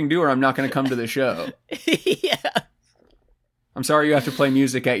fucking do, or I'm not going to come to the show. Yeah. I'm sorry you have to play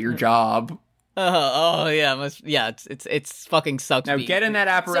music at your job. It's fucking sucks. Now get in that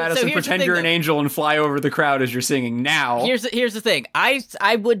apparatus and pretend you're an angel and fly over the crowd as you're singing now. Here's the thing. I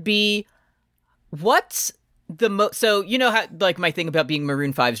would be, what's the most, so how, like, my thing about being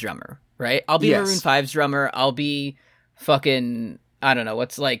Maroon 5's drummer, right? I'll be Maroon 5's drummer. I'll be fucking, I don't know,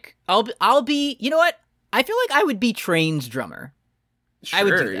 what's like, I'll be, you know what? I feel like I would be Train's drummer. Sure, I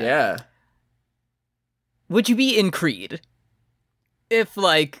would do that. Yeah. Would you be in Creed? If,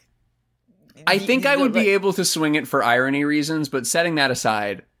 like... I think I would be able to swing it for irony reasons, but setting that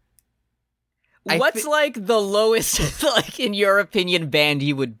aside... What's, like, the lowest, like, in your opinion, band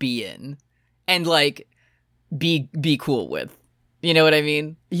you would be in? And, like, be cool with? You know what I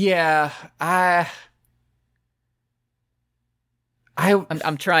mean? Yeah, I'm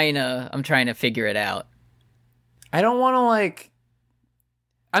trying to figure it out. I don't want to, like...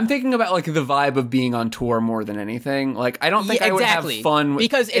 I'm thinking about, like, the vibe of being on tour more than anything. Like, I don't think I would have fun with...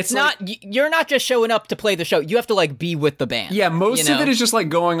 Because it's not... Like, you're not just showing up to play the show. You have to, like, be with the band. Yeah, most of it is just, like,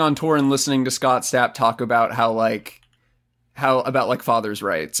 going on tour and listening to Scott Stapp talk about how, like... how about like father's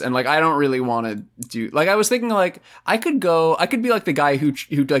rights, and like I don't really want to do, like I was thinking like I could be like the guy who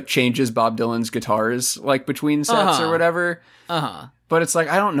like changes Bob Dylan's guitars like between sets or whatever. But it's like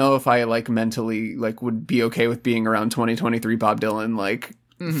I don't know if I like mentally like would be okay with being around 2023 Bob Dylan like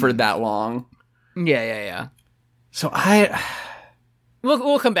for that long. Yeah. So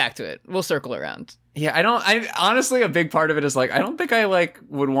We'll come back to it. We'll circle around. Yeah, I honestly, a big part of it is like, I don't think I like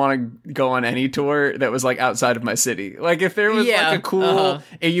would want to go on any tour that was like outside of my city. Like if there was like a cool,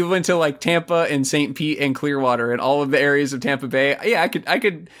 and you went to like Tampa and St. Pete and Clearwater and all of the areas of Tampa Bay. Yeah,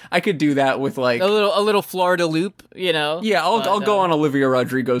 I could do that with like a little Florida loop, you know? Yeah, I'll go on Olivia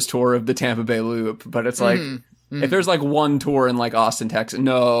Rodrigo's tour of the Tampa Bay Loop, but it's like, if there's like one tour in like Austin, Texas,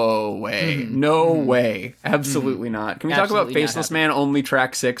 no way. No way. Absolutely not. Can we talk about Faceless Man, only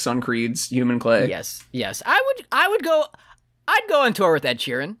track 6 on Creed's Human Clay? Yes. I'd go on tour with Ed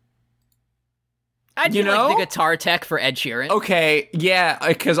Sheeran. I'd be like the guitar tech for Ed Sheeran. Okay, yeah,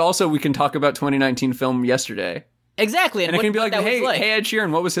 because also we can talk about 2019 film Yesterday. Exactly. And it can be like, hey Ed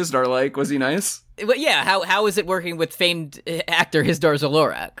Sheeran, what was his star like? Was he nice? But yeah, how is it working with famed actor Hisdar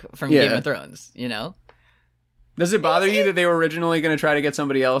Zalorak from Game of Thrones, you know? Does it bother you that they were originally going to try to get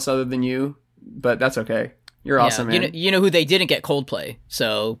somebody else other than you? But that's okay. You're awesome, man. You know who they didn't get? Coldplay.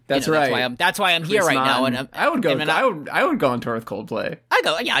 So that's right. That's why I'm here right now. And I would go. I would go on tour with Coldplay. I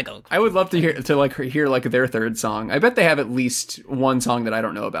go. I would love to hear their third song. I bet they have at least one song that I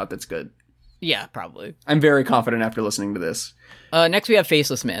don't know about that's good. Yeah, probably. I'm very confident after listening to this. Next we have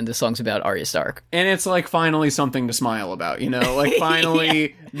Faceless Man. This song's about Arya Stark. And it's like finally something to smile about, you know? Like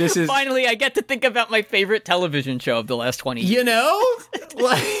finally, this is... Finally, I get to think about my favorite television show of the last 20 years. You know?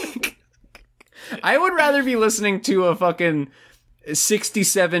 Like, I would rather be listening to a fucking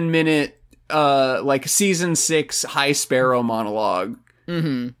 67-minute, like season 6 High Sparrow monologue.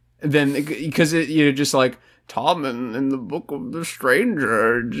 Than, because you're just like... Tommen in the Book of the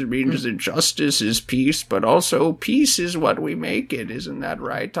Stranger means that justice is peace, but also peace is what we make it. Isn't that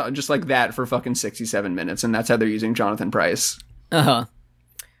right? Just like that for fucking 67 minutes. And that's how they're using Jonathan Pryce. And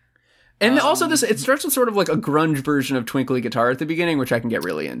also it starts with sort of like a grunge version of Twinkly Guitar at the beginning, which I can get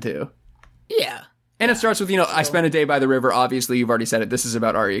really into. Yeah. And it starts with, I spent a day by the river. Obviously, you've already said it. This is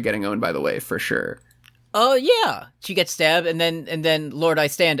about Arya getting owned by the Waif for sure. Oh, yeah. She gets stabbed, and then Lord I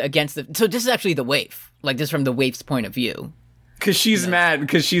stand against the... So this is actually the Waif. Like, this is from the Waif's point of view. Because she's mad,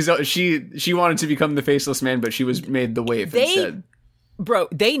 because she wanted to become the Faceless Man, but she was made the Waif instead. Bro,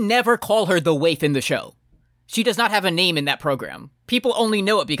 they never call her the Waif in the show. She does not have a name in that program. People only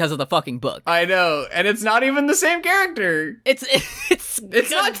know it because of the fucking book. I know, and it's not even the same character. It's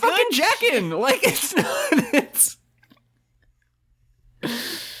not fucking Jaqen. Like, it's not...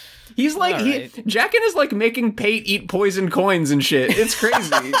 He's like, Jaqen is like making Pate eat poison coins and shit. It's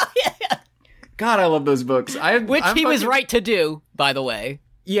crazy. Yeah. God, I love those books. Which he was right to do, by the way.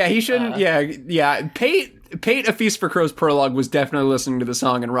 Yeah, he shouldn't. Yeah. Pate, A Feast for Crows prologue was definitely listening to the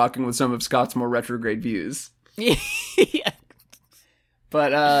song and rocking with some of Scott's more retrograde views. Yeah.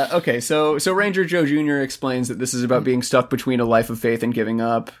 But, okay, so Ranger Joe Jr. explains that this is about being stuck between a life of faith and giving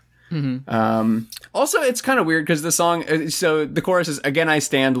up. Also, it's kind of weird because the song, so the chorus is, again I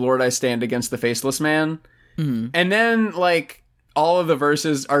stand, Lord I stand against the Faceless Man. And then, like, all of the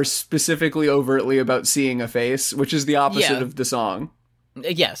verses are specifically overtly about seeing a face, which is the opposite of the song.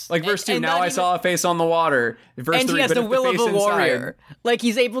 Yes. Like verse 2, now I saw a face on the water. Verse 3, he has but the will the face of a warrior. Inside. Like,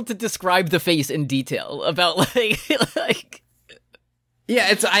 he's able to describe the face in detail about, like... Yeah,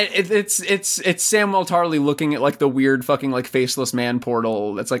 it's Samuel Tarly looking at like the weird fucking like Faceless Man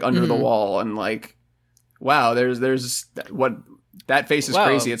portal that's like under the wall, and like, wow, there's what that face is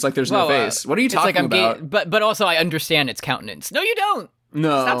crazy. It's like there's no face. What are you talking about? But also I understand its countenance. No, you don't.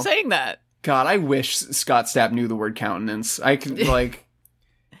 No, stop saying that. God, I wish Scott Stapp knew the word countenance. I could like.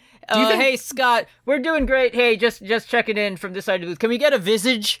 Hey Scott, we're doing great. Hey, just checking in from this side of the booth. Can we get a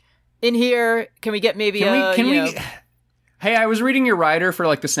visage in here? Can we get maybe Can we? Hey, I was reading your rider for,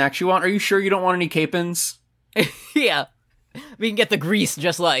 like, the snacks you want. Are you sure you don't want any capons? Yeah. We can get the grease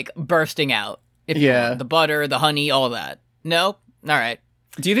just, like, bursting out. The butter, the honey, all that. No? All right.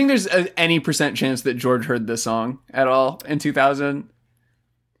 Do you think there's any % chance that George heard this song at all in 2000?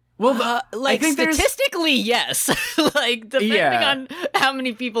 Well, I think statistically, yes. Like, depending on how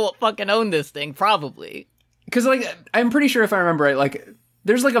many people fucking own this thing, probably. Because, like, I'm pretty sure if I remember right, like...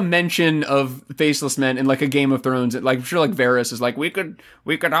 There's like a mention of faceless men in like a Game of Thrones. Like I'm sure like Varys is like we could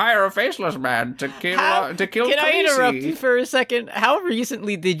hire a faceless man to kill Can I interrupt you for a second? How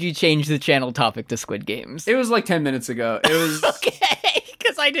recently did you change the channel topic to Squid Games? It was like 10 minutes ago. It was okay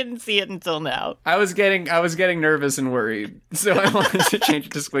because I didn't see it until now. I was getting nervous and worried, so I wanted to change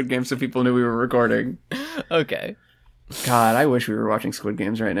it to Squid Games so people knew we were recording. Okay. God, I wish we were watching Squid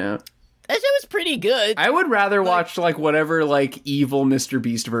Games right now. That show was pretty good. I would rather watch like whatever like evil Mr.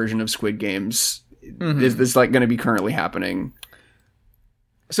 Beast version of Squid Games is this like going to be currently happening.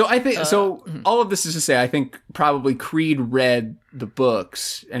 So I think all of this is to say I think probably Creed read the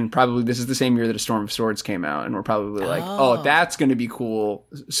books, and probably this is the same year that A Storm of Swords came out, and we're probably like, oh that's going to be cool.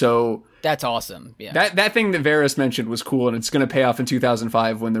 So that's awesome. Yeah. That thing that Varys mentioned was cool, and it's going to pay off in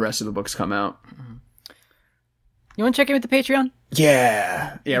 2005 when the rest of the books come out. You want to check in with the Patreon?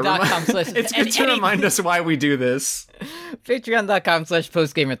 Yeah. It's good to remind us why we do this.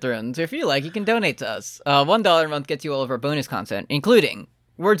 Patreon.com/postGamer of Thrones. If you like, you can donate to us. $1 a month gets you all of our bonus content, including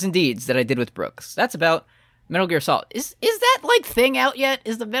Words and Deeds that I did with Brooks. That's about Metal Gear Solid. Is that like thing out yet?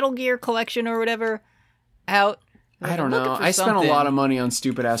 Is the Metal Gear collection or whatever out? I don't know. I spent a lot of money on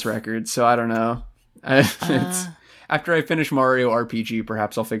stupid ass records, so I don't know. After I finish Mario RPG,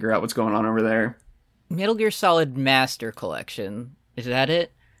 perhaps I'll figure out what's going on over there. Metal Gear Solid Master Collection. Is that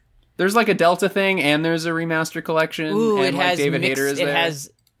it? There's like a Delta thing, and there's a remaster collection. Ooh, and it like has David Hayter is there.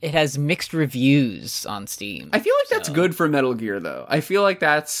 It has mixed reviews on Steam. I feel like that's good for Metal Gear, though. I feel like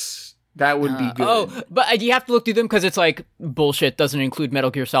that would be good. Oh, but you have to look through them because it's like bullshit. Doesn't include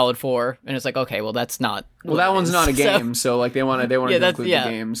Metal Gear Solid 4, and it's like, okay, well that's not. Well, that one's not a game, so like they want to include the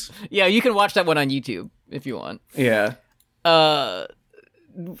games. Yeah, you can watch that one on YouTube if you want. Yeah.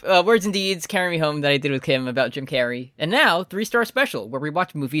 Words and Deeds, Carry Me Home that I did with Kim about Jim Carrey. And now, 3-star special, where we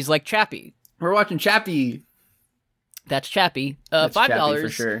watch movies like Chappie. We're watching Chappie. That's Chappie. That's $5 Chappie for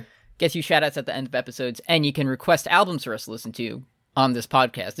sure. Gets you shout-outs at the end of episodes, and you can request albums for us to listen to on this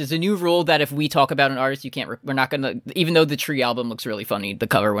podcast. There's a new rule that if we talk about an artist, we're not going to, even though the Tree album looks really funny, the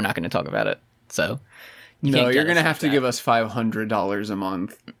cover, we're not going to talk about it. So, you're going to have to give us $500 a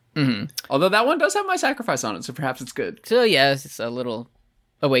month. Mm-hmm. Although that one does have my sacrifice on it, so perhaps it's good. So, yes, it's a little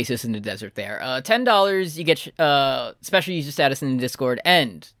oasis in the desert there. $10, you get special user status in the Discord,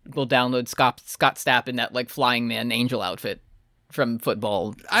 and we'll download Scott Stapp in that like flying man angel outfit from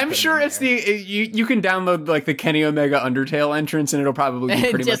football. I'm sure it's you can download like the Kenny Omega Undertale entrance, and it'll probably be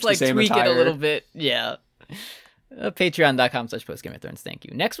pretty just, much the same attire. Just like tweak it a little bit. Yeah. Patreon.com/postgame of Thrones. Thank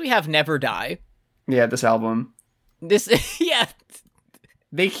you. Next we have Never Die. Yeah, this album. Yeah.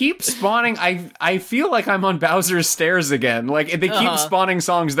 They keep spawning. I feel like I'm on Bowser's Stairs again. Like they keep spawning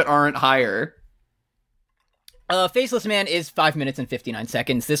songs that aren't higher. Faceless Man is 5 minutes and 59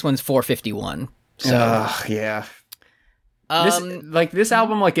 seconds. This one's 4:51. So yeah. This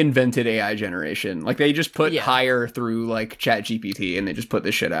album like invented AI generation. Like they just put higher through like ChatGPT, and they just put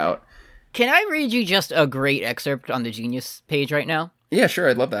this shit out. Can I read you just a great excerpt on the Genius page right now? Yeah, sure,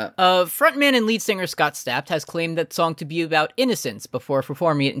 I'd love that. Frontman and lead singer Scott Stapp has claimed that song to be about innocence before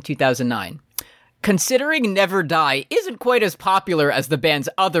performing it in 2009. Considering Never Die isn't quite as popular as the band's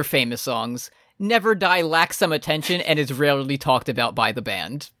other famous songs, Never Die lacks some attention and is rarely talked about by the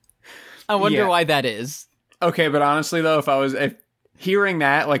band. I wonder why that is. Okay, but honestly though, if hearing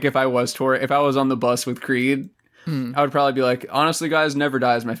that, like if I was on the bus with Creed, I would probably be like, honestly guys, Never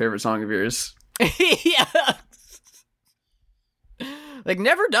Die is my favorite song of yours. Yeah. Like,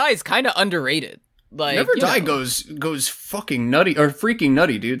 Never Die is kind of underrated. Like, Never Die goes fucking nutty, or freaking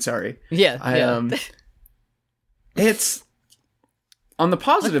nutty, dude, sorry. Yeah. It's, on the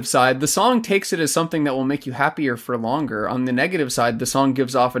positive side, the song takes it as something that will make you happier for longer. On the negative side, the song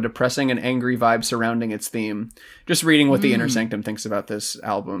gives off a depressing and angry vibe surrounding its theme. Just reading what the Inner Sanctum thinks about this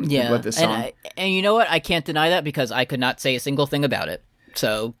album, with this song. And you know what? I can't deny that because I could not say a single thing about it.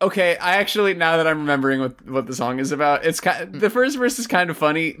 So okay, I actually, now that I'm remembering what the song is about, it's the first verse is kind of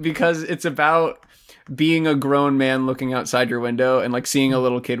funny because it's about being a grown man looking outside your window and like seeing a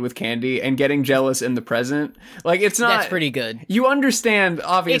little kid with candy and getting jealous in the present. Like it's not. That's pretty good. You understand,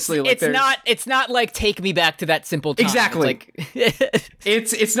 obviously. It's not like Take Me Back to That Simple Time. Exactly.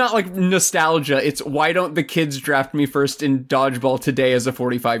 It's not like nostalgia. It's why don't the kids draft me first in dodgeball today as a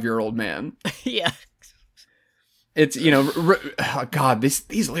 45-year-old man? Yeah. It's, God,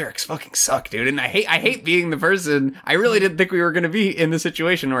 these lyrics fucking suck, dude. And I hate being the person. I really didn't think we were going to be in the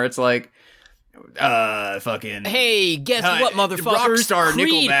situation where it's like, fucking. Hey, guess what, motherfuckers? Rockstar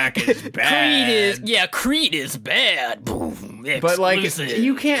Nickelback is bad. Creed is bad. Boom. But like,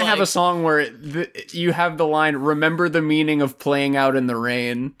 you can't have a song where you have the line, remember the meaning of playing out in the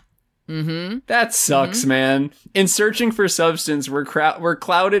rain. Mm-hmm. That sucks, man. In searching for substance, we're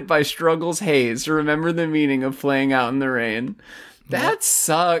clouded by struggle's haze. Remember the meaning of playing out in the rain. That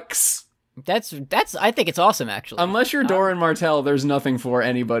sucks. That's. I think it's awesome, actually. Unless you're Doran Martell, there's nothing for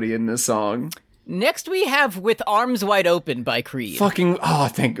anybody in this song. Next, we have "With Arms Wide Open" by Creed. Fucking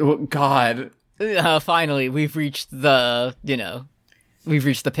thank God. Finally, we've reached the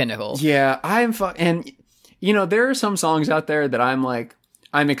pinnacle. Yeah, and You know, there are some songs out there that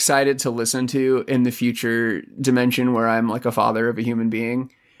I'm excited to listen to in the future dimension where I'm like a father of a human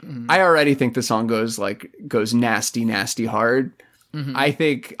being. Mm-hmm. I already think the song goes nasty, nasty hard. Mm-hmm.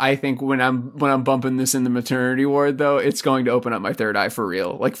 I think when I'm bumping this in the maternity ward though, it's going to open up my third eye for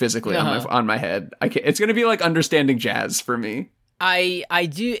real, like physically on my head. It's going to be like understanding jazz for me.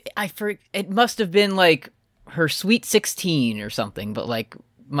 It must have been like her Sweet 16 or something, but like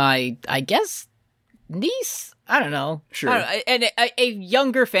my, I guess, niece, I don't know. Sure. And a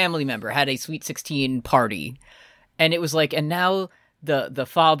younger family member had a Sweet 16 party, and it was like, and now the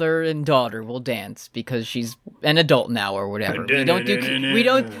father and daughter will dance because she's an adult now or whatever. We don't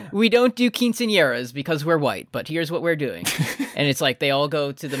do quinceañeras because we're white, but here's what we're doing. And it's like they all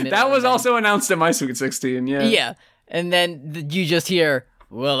go to the middle. That was also announced at my Sweet 16, yeah. Yeah. And then you just hear,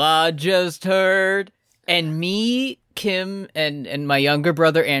 well, I just heard, and me, Kim, and my younger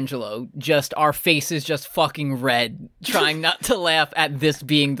brother Angelo, just our faces just fucking red, trying not to laugh at this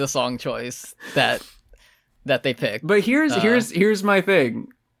being the song choice that they picked. But here's my thing.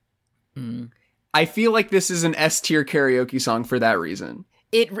 I feel like this is an S tier karaoke song for that reason.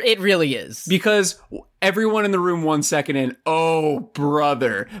 It really is. Because everyone in the room 1 second in, oh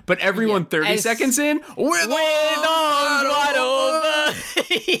brother, but everyone 30 seconds in, with arms wide open.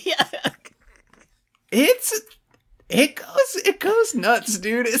 Yeah. It goes nuts,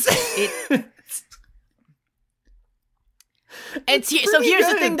 dude. And so here's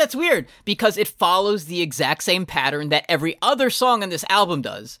the thing that's weird, because it follows the exact same pattern that every other song on this album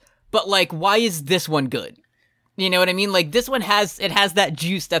does. But like, why is this one good? You know what I mean? Like, this one has that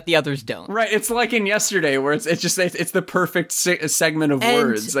juice that the others don't. Right. It's like in Yesterday, where it's the perfect segment of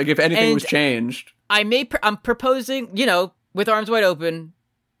words. Like if anything was changed. I'm proposing, you know, with arms wide open,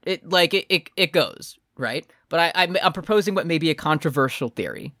 it goes, right? But I'm proposing what may be a controversial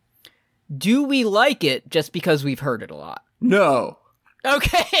theory. Do we like it just because we've heard it a lot? No.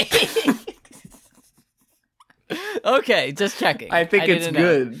 Okay. Okay, just checking. I think it's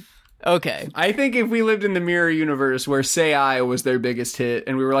good. Okay. I think if we lived in the mirror universe where Say I was their biggest hit,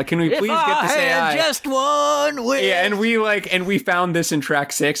 and we were like, can we please get the Say I? Just one wish. Yeah, and we found this in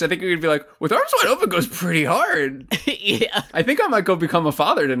track 6, I think we'd be like, With Arms Wide Open goes pretty hard. Yeah. I think I might go become a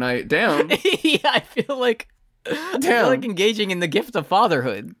father tonight. Damn. Yeah, I feel like engaging in the gift of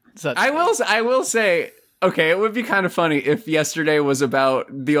fatherhood. I will say, okay, it would be kind of funny if Yesterday was about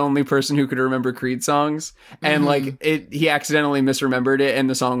the only person who could remember Creed songs, and he accidentally misremembered it, and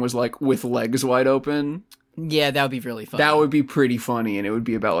the song was like With Legs Wide Open. Yeah, that would be really funny. That would be pretty funny, and it would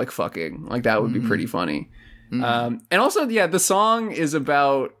be about like fucking. Like that would be pretty funny. And also, yeah, the song is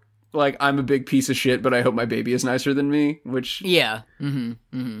about like, I'm a big piece of shit, but I hope my baby is nicer than me, which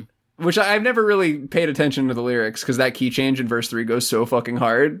which I've never really paid attention to the lyrics, because that key change in verse 3 goes so fucking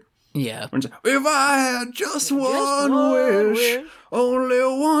hard. Yeah. If I had just one wish,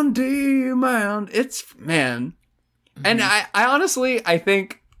 only one demand. It's, man. And I honestly, I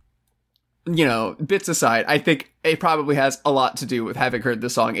think, you know, bits aside, I think it probably has a lot to do with having heard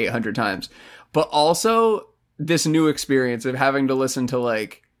this song 800 times. But also this new experience of having to listen to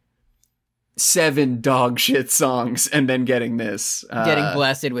like 7 dog shit songs and then getting this. Getting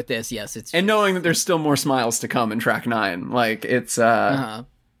blasted with this, yes. And knowing that there's still more smiles to come in track 9. Like, it's...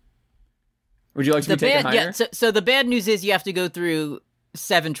 Would you like to be taken higher? Yeah, so the bad news is you have to go through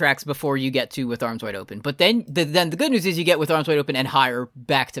 7 tracks before you get to With Arms Wide Open. But then the good news is you get With Arms Wide Open and Higher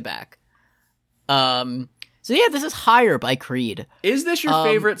back to back. So yeah, this is Higher by Creed. Is this your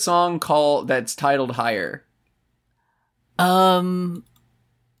favorite song that's titled Higher? I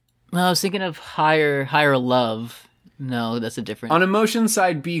was thinking of Higher Love. No, that's a different. On Emotion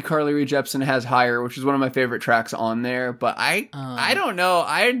side B, Carly Rae Jepsen has Higher, which is one of my favorite tracks on there. But I don't know.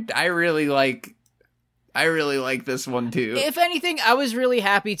 I really like this one too. If anything, I was really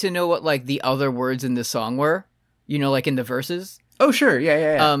happy to know what like the other words in this song were. You know, like in the verses. Oh sure,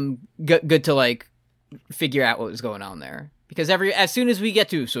 yeah. Good to like figure out what was going on there, because as soon as we get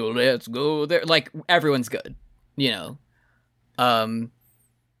to so let's go there, like everyone's good. You know.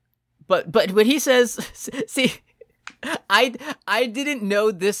 But when he says, see. I didn't know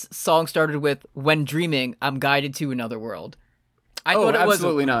this song started with "When dreaming, I'm guided to another world." I thought it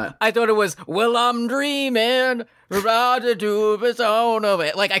absolutely not. I thought it was "Well, I'm dreaming, about to do this own of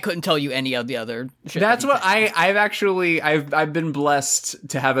it." Like I couldn't tell you any of the other shit. That's what I've been blessed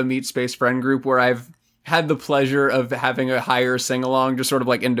to have a Meat Space friend group where I've had the pleasure of having a Higher sing along, just sort of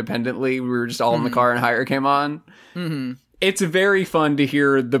like independently. We were just all in the car and Higher came on. Mm-hmm. It's very fun to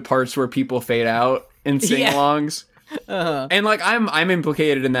hear the parts where people fade out in sing-alongs. And like I'm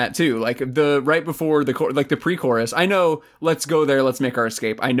implicated in that too. Like the right before the pre-chorus, I know "Let's go there, let's make our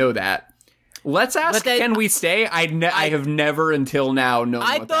escape." I know that, Let's ask, can we stay? I have never until now known.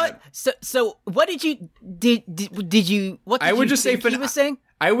 I thought so. So what did you did you? What did I would you just think say he was saying?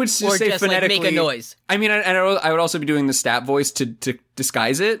 I would just say phonetically. Like, make a noise. I mean, I would also be doing the stat voice to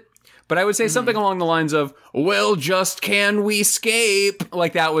disguise it. But I would say something along the lines of, "Well, just can we escape?"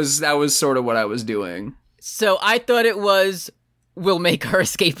 Like that was sort of what I was doing. So I thought it was, "We'll make her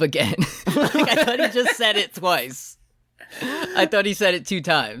escape again." Like, I thought he just said it twice. I thought he said it 2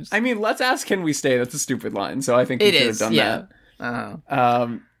 times. I mean, let's ask, "Can we stay?" That's a stupid line, so I think he should have done that. Uh-huh.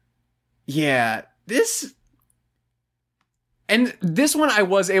 Yeah, this one I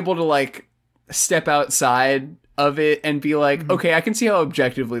was able to like step outside of it and be like, okay, I can see how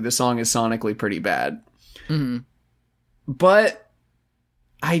objectively the song is sonically pretty bad. Mm-hmm. But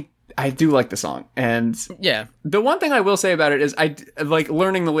I do like the song. And yeah, the one thing I will say about it is I like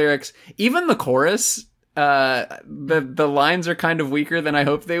learning the lyrics. Even the chorus, the lines are kind of weaker than I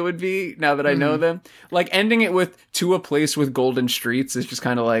hoped they would be now that I know them. Like ending it with "to a place with golden streets" is just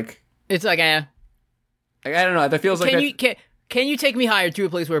kind of like, it's like, I don't know. That feels like can you take me higher to a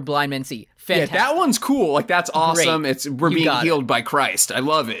place where blind men see? Fantastic. Yeah, that one's cool. Like that's awesome. Great. We're being healed by Christ. I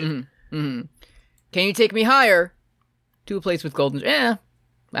love it. Mm-hmm. Mm-hmm. Can you take me higher to a place with golden? I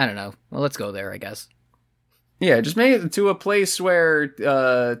don't know. Well, let's go there, I guess. Yeah, just make it to a place where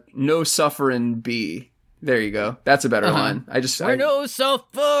no suffering be. There you go. That's a better line. Where no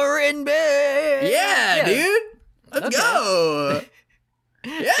suffering be. Yeah, dude. Let's go.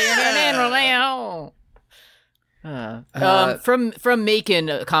 Yeah. From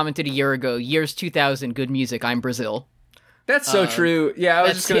Macon commented a year ago, years 2000, good music, I'm Brazil. That's so true. Yeah, I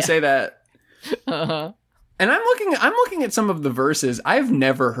was just gonna say that. Uh-huh. And I'm looking at some of the verses I've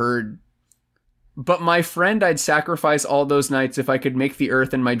never heard. But my friend, I'd sacrifice all those nights if I could make the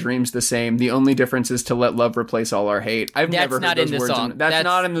earth and my dreams the same. The only difference is to let love replace all our hate. I've never heard those words. That's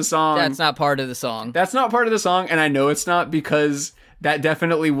not in the song. That's not part of the song. That's not part of the song, and I know it's not because that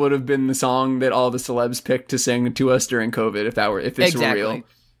definitely would have been the song that all the celebs picked to sing to us during COVID if this were real.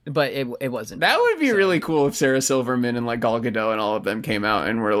 But it wasn't. That would be really cool if Sarah Silverman and like Gal Gadot and all of them came out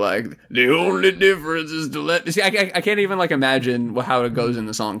and were like, the only difference is to let... See, I can't even like imagine how it goes in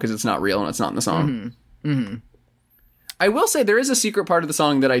the song because it's not real and it's not in the song. Mm-hmm. Mm-hmm. I will say there is a secret part of the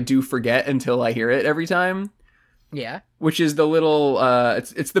song that I do forget until I hear it every time. Yeah. Which is the little...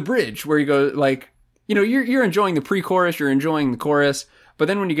 it's the bridge where you go like... You know, you're enjoying the pre-chorus, you're enjoying the chorus, but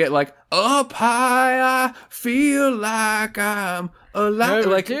then when you get like, up high, I feel like I'm alive.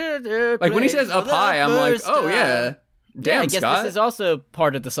 Like when he says up high, I'm like, oh yeah. Damn, I guess Scott. this is also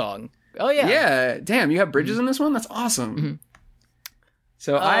part of the song. Oh yeah. Yeah, damn, you have bridges in this one? That's awesome. Mm-hmm.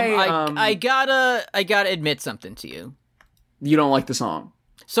 So I gotta admit something to you. You don't like the song?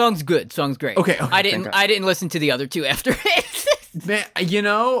 Song's good. Song's great. Okay, I didn't listen to the other two after it. Man, you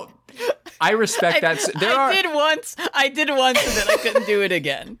know, I respect that. I did once, and then I couldn't do it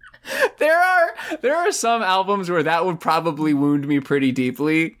again. There are some albums where that would probably wound me pretty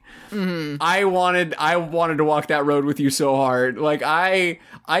deeply. Mm-hmm. I wanted to walk that road with you so hard. Like I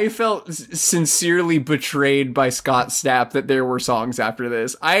felt sincerely betrayed by Scott Stapp that there were songs after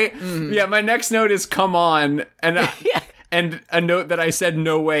this. Yeah, my next note is "Come On," and and a note that I said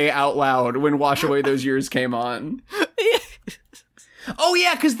 "No Way" out loud when "Wash Away Those Years" came on. Oh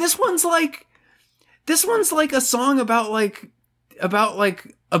yeah, because this one's like a song about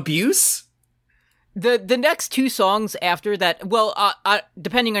abuse. The next two songs after that, well,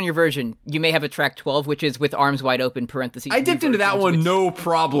 depending on your version, you may have a track 12, which is "With Arms Wide Open," parentheses. I dipped into that one no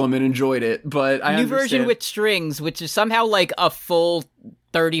problem and enjoyed it, but I new understand. Version with strings, which is somehow like a full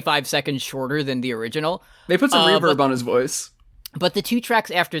 35 seconds shorter than the original. They put some reverb on his voice. But the two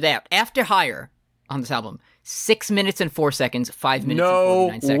tracks after that, after Higher on this album, 6 minutes and 4 seconds, 5 minutes and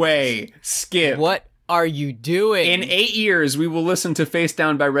 49 seconds. No way. Skip. What are you doing? In 8 years, we will listen to Face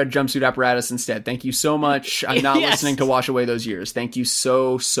Down by Red Jumpsuit Apparatus instead. Thank you so much. I'm not listening to Wash Away Those Years. Thank you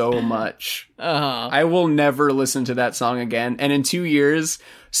so much. Uh-huh. I will never listen to that song again. And in 2 years,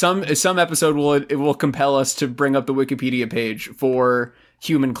 some episode will compel us to bring up the Wikipedia page for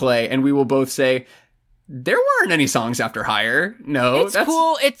Human Clay, and we will both say, there weren't any songs after Higher. No. It's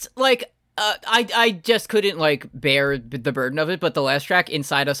cool. It's like... I just couldn't like bear the burden of it, but the last track,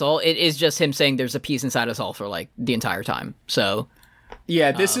 Inside Us All, it is just him saying there's a piece inside us all for like the entire time. So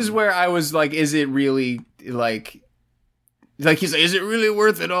yeah, this is where I was like, is it really like he's like, is it really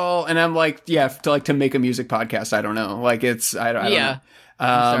worth it all? And I'm like, yeah, to make a music podcast, I don't know. Like I don't know.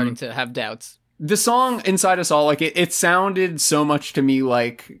 I'm starting to have doubts. The song Inside Us All, like it sounded so much to me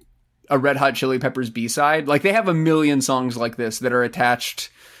like a Red Hot Chili Peppers B-side. Like they have a million songs like this that are attached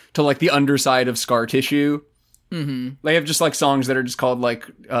to like the underside of Scar Tissue. Mm-hmm. They have just like songs that are just called like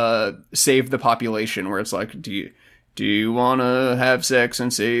 "Save the Population," where it's like, do you want to have sex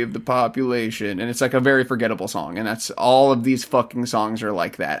and save the population? And it's like a very forgettable song, and that's all of these fucking songs are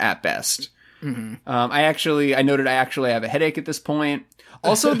like that at best. Mm-hmm. I noted I actually have a headache at this point.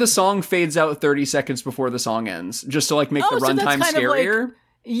 Also, the song fades out 30 seconds before the song ends, just to like make the runtime scarier.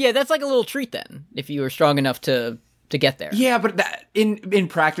 Yeah, that's like a little treat then, if you were strong enough to get there. Yeah, but that in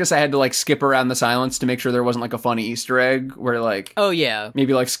practice, I had to like skip around the silence to make sure there wasn't like a funny Easter egg where like, oh yeah,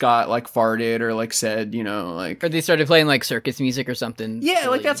 maybe like Scott like farted or like said, you know, like, or they started playing like circus music or something. Yeah,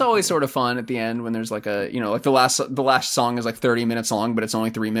 like that's always sort of fun at the end when there's like a, you know, like the last song is like 30 minutes long, but it's only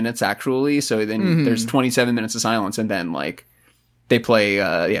 3 minutes actually. So then there's 27 minutes of silence, and then like they play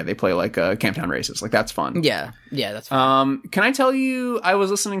like Camptown Races. Like that's fun. Yeah, that's fun. Can I tell you, I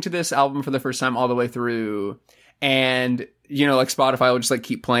was listening to this album for the first time all the way through. And, you know, like Spotify will just like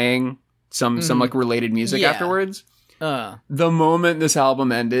keep playing some like related music afterwards. The moment this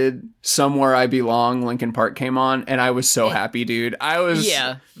album ended, Somewhere I Belong, Linkin Park came on, and I was so happy, dude. I was,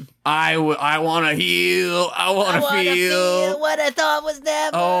 I want to heal. I want to feel what I thought was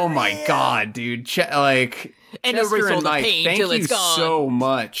never. Oh my God, dude. Like, and Chester and Mike, thank you so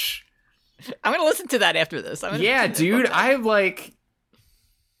much. I'm going to listen to that after this. Yeah, dude. I've like...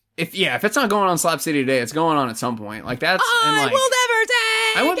 If it's not going on Slap City today, it's going on at some point. Like that's. I will never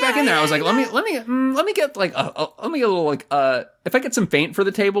take. I went back in there. I was like, let me get like let me get a little like if I get some Faint for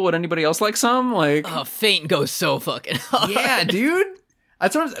the table, would anybody else like some? Like, Faint goes so fucking hard. Yeah, dude.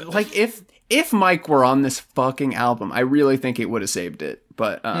 That's what I was, like if Mike were on this fucking album, I really think it would have saved it.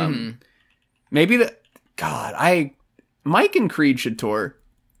 But maybe Mike and Creed should tour.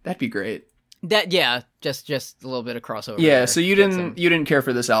 That'd be great. Just a little bit of crossover. Yeah, there. so you didn't care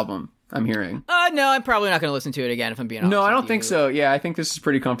for this album, I'm hearing. No, I'm probably not going to listen to it again if I'm being honest. No, I don't think so. Yeah, I think this is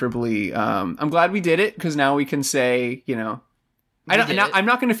pretty comfortably. I'm glad we did it because now we can say, you know, I'm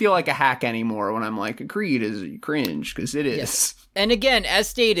not going to feel like a hack anymore when I'm like, Creed is cringe, because it is. Yes. And again, as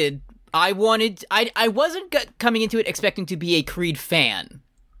stated, I wasn't coming into it expecting to be a Creed fan,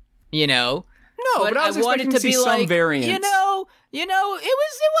 you know. No, but I was expecting to see some variants. You know, it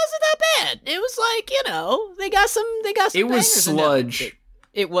wasn't that bad. It was like, you know, they got some. It was sludge.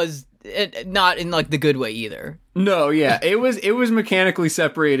 It was not in like the good way either. No, yeah, it was mechanically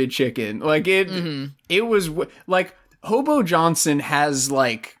separated chicken. Like it was like Hobo Johnson has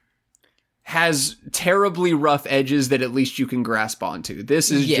terribly rough edges that at least you can grasp onto.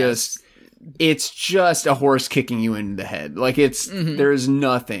 This is it's just a horse kicking you in the head. Like there's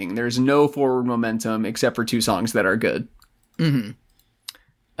nothing. There's no forward momentum except for 2 songs that are good. Mm-hmm.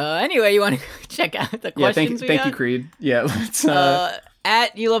 Anyway, you want to check out the questions? Thank you, Creed. Yeah, let's.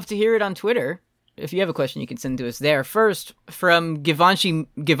 At You Love to Hear It on Twitter. If you have a question, you can send it to us there. First, from Givenchy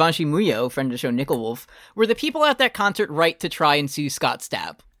Muyo, friend of the show, Nickel Wolf. Were the people at that concert right to try and sue Scott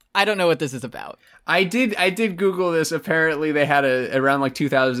Stapp? I don't know what this is about. I did Google this. Apparently, they had around like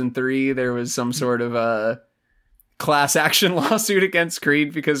 2003. There was some sort of a class action lawsuit against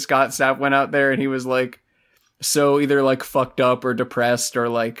Creed because Scott Stapp went out there and he was like so either like fucked up or depressed or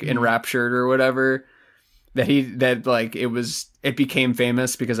like enraptured or whatever that it became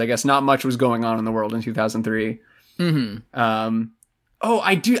famous because I guess not much was going on in the world in 2003.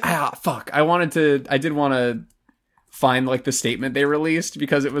 I did want to find like the statement they released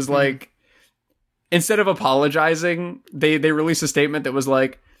because it was like instead of apologizing, they released a statement that was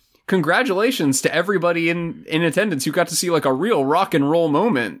like, congratulations to everybody in attendance who got to see like a real rock and roll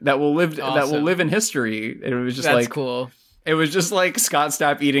moment that will live in history. And it was just that's cool. It was just like Scott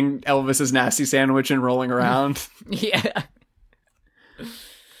Stapp eating Elvis's nasty sandwich and rolling around. Yeah.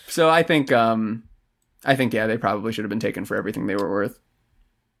 So I think they probably should have been taken for everything they were worth.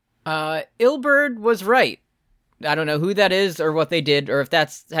 Ilbird was right. I don't know who that is or what they did or if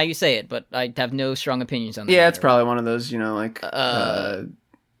that's how you say it, but I have no strong opinions on that. Yeah, it's probably one of those, you know, like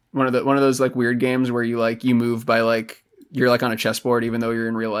one of those like weird games where you move by like you're like on a chessboard even though you're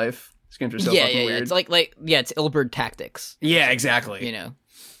in real life. This games are so fucking weird. It's it's Ilbird Tactics. Yeah, exactly. You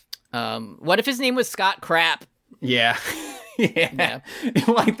know. What if his name was Scott Crap? Yeah. yeah.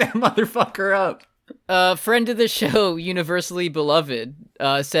 Light that motherfucker up. Friend of the show, Universally Beloved,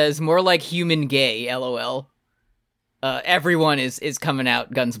 says more like human gay, LOL. Everyone is coming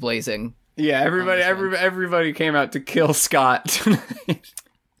out guns blazing. Yeah, everybody came out to kill Scott tonight.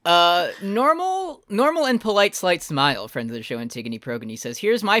 Normal and polite slight smile, friend of the show, Antigone Progony says,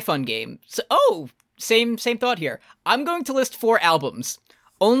 here's my fun game. So, same thought here. I'm going to list 4 albums.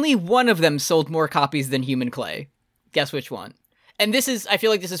 Only one of them sold more copies than Human Clay. Guess which one? And I feel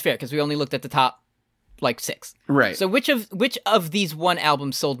like this is fair because we only looked at the top, 6. Right. So which of these one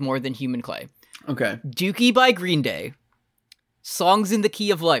albums sold more than Human Clay? Okay. Dookie by Green Day. Songs in the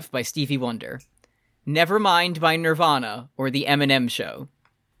Key of Life by Stevie Wonder. Nevermind by Nirvana or The Eminem Show.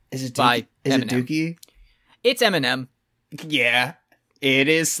 Is it by Dookie? Is it Eminem. Dookie? It's Eminem. Yeah. It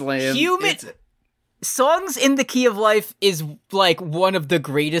is Slim. Songs in the Key of Life is like one of the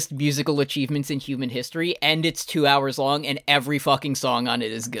greatest musical achievements in human history, and it's 2 hours long, and every fucking song on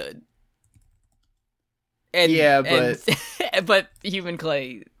it is good. But Human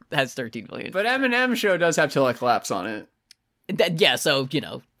Clay has 13 million. But Eminem Show does have Till I Collapse on it. Yeah, so, you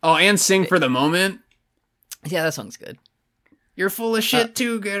know. Oh, and Sing for the Moment. Yeah, that song's good. You're full of shit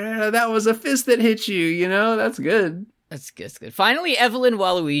too, good. That was a fist that hit you, you know? That's good. That's good. Finally, Evelyn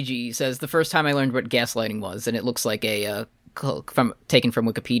Waluigi says, the first time I learned what gaslighting was, and it looks like taken from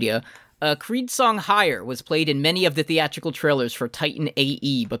Wikipedia, Creed's song Higher was played in many of the theatrical trailers for Titan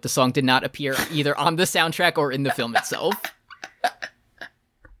AE, but the song did not appear either on the soundtrack or in the film itself.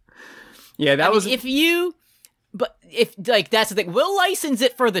 Yeah, that's the thing. We'll license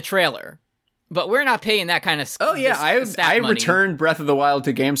it for the trailer, but we're not paying that kind of I returned Breath of the Wild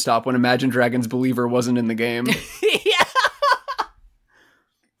to GameStop when Imagine Dragons Believer wasn't in the game. Yeah.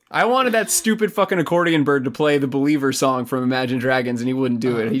 I wanted that stupid fucking accordion bird to play the Believer song from Imagine Dragons, and he wouldn't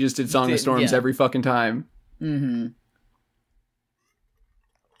do it. He just did Song of Storms every fucking time. Mm-hmm.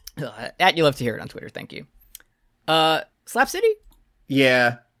 At You Love to Hear It on Twitter, thank you. Slap City?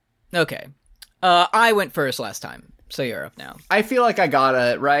 Yeah. Okay. I went first last time, so you're up now. I feel like I got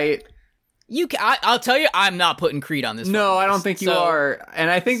it, right? I'll tell you, I'm not putting Creed on this. No, I don't think you are. And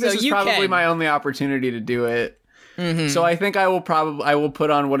I think this is probably my only opportunity to do it. Mm-hmm. So I think I will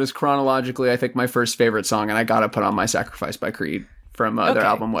put on what is chronologically, I think, my first favorite song, and I gotta put on My Sacrifice by Creed from their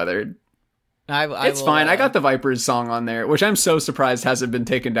album Weathered. It's fine. I got the Vipers song on there, which I'm so surprised hasn't been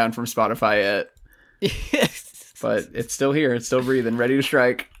taken down from Spotify yet. But it's still here. It's still breathing, ready to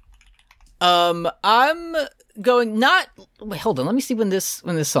strike. I'm going wait, hold on. Let me see when this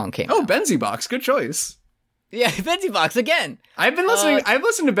song came out. Oh, Benzie Box. Good choice. Yeah, Benzie Box again. I've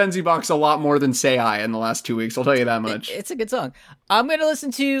listened to Benzie Box a lot more than Say I in the last 2 weeks. I'll tell you that much. It's a good song. I'm going to listen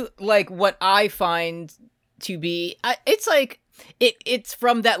to like what I find to be it's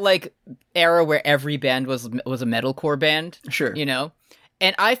from that like era where every band was a metalcore band. Sure. You know?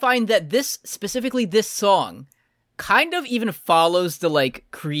 And I find that this song kind of even follows the like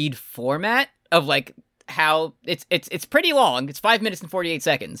Creed format of like how it's pretty long. It's 5 minutes and 48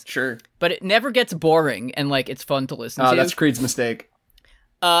 seconds. Sure. But it never gets boring and like it's fun to listen to. Oh, that's Creed's mistake.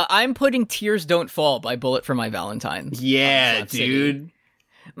 I'm putting Tears Don't Fall by Bullet for My Valentine. Yeah, dude.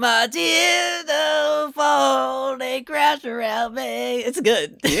 My tears don't fall, they crash around me. It's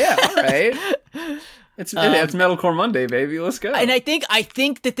good. Yeah, all right. It's Metalcore Monday, baby. Let's go. And I think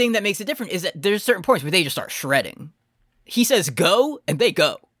the thing that makes it different is that there's certain points where they just start shredding. He says go, and they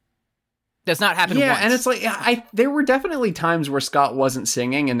go. Does not happen once. Yeah, and it's like, there were definitely times where Scott wasn't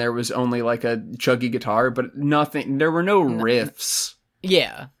singing and there was only like a chuggy guitar, but there were no riffs.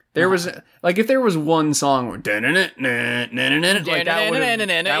 Yeah. There was, like, if there was one song where, like, that would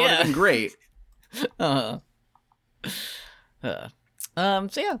have been great. So yeah,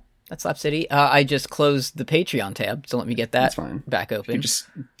 that's Slap City. I just closed the Patreon tab, so let me get that back open. If you just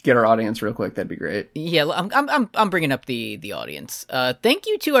get our audience real quick, that'd be great. Yeah, I'm bringing up the audience. Thank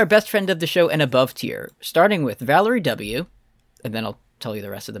you to our best friend of the show and above tier, starting with Valerie W, and then I'll tell you the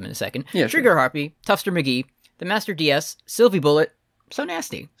rest of them in a second. Yeah, Trigger Harpy, Tufster McGee, The Master DS, Sylvie Bullet, So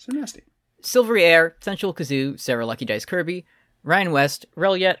Nasty, Silvery Air, Sensual Kazoo, Sarah Lucky Dice Kirby, Ryan West,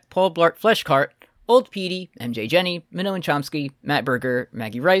 Reliet, Paul Blart Fleshcart, Old Petey, MJ Jenny, Minoan Chomsky, Matt Berger,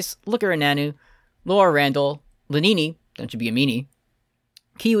 Maggie Rice, Looker and Nanu, Laura Randall, Lanini, Don't You Be a Meanie,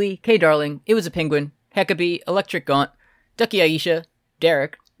 Kiwi, K Darling, It Was a Penguin, Heckabee, Electric Gaunt, Ducky Aisha,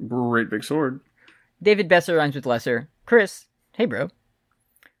 Derek, Great Big Sword, David Besser Rhymes with Lesser, Chris, Hey Bro,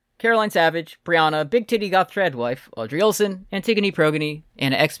 Caroline Savage, Brianna, Big Titty Goth Treadwife, Audrey Olson, Antigone Progony,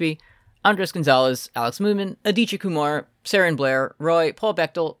 Anna Exby, Andres Gonzalez, Alex Moomin, Aditya Kumar, Saren Blair, Roy, Paul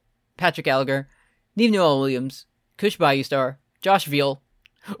Bechtel, Patrick Gallagher, Neve Noel Williams, Kush Bayou Star, Josh Veal,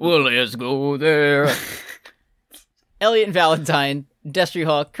 well, let's go there, Elliot and Valentine, Destry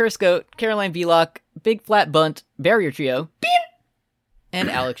Hawk, Curse Goat, Caroline Vlock, Big Flat Bunt, Barrier Trio, and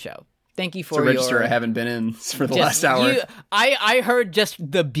Alex Show. Thank you for it's a register I haven't been in for the last hour. I heard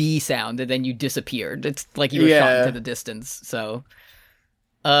just the B sound and then you disappeared. It's like you were shot into the distance. So,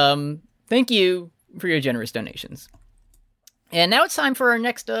 thank you for your generous donations. And now it's time for our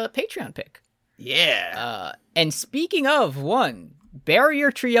next Patreon pick. Yeah. And speaking of one,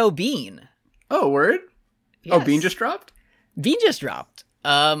 Barrier Trio Bean. Oh, word? Yes. Oh, Bean just dropped? Bean just dropped.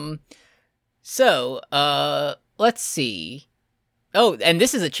 So, let's see. Oh, and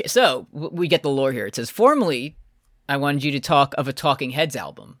this is we get the lore here. It says, formerly, I wanted you to talk of a Talking Heads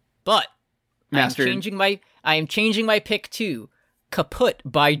album, but I am changing my pick to Kaput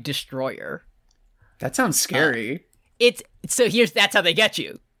by Destroyer. That sounds scary. That's how they get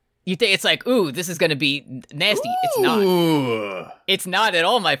you. You think it's like, ooh, this is going to be nasty. It's not. It's not at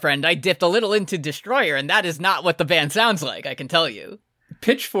all, my friend. I dipped a little into Destroyer, and that is not what the band sounds like, I can tell you.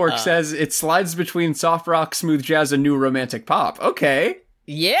 Pitchfork says it slides between soft rock, smooth jazz, and new romantic pop. Okay.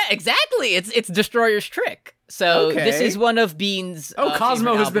 Yeah, exactly. It's Destroyer's trick. So this is one of Bean's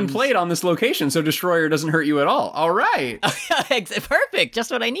Cosmo has been played on this location, so Destroyer doesn't hurt you at all. All right. Perfect. Just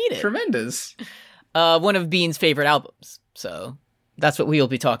what I needed. Tremendous. One of Bean's favorite albums. So that's what we'll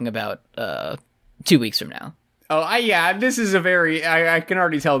be talking about 2 weeks from now. Oh, this is I can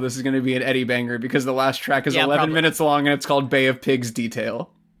already tell this is going to be an Eddie banger because the last track is 11 minutes long and it's called Bay of Pigs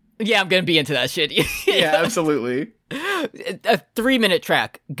Detail. Yeah, I'm going to be into that shit. Yeah, absolutely. A 3-minute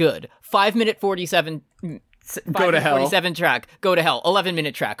track, good. 5-minute 47... Go to hell. 47 track, go to hell.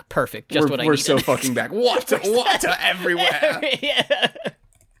 11-minute track, perfect. Just what I needed. We're so fucking back. What everywhere.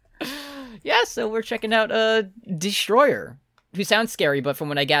 Yeah, so we're checking out Destroyer, who sounds scary, but from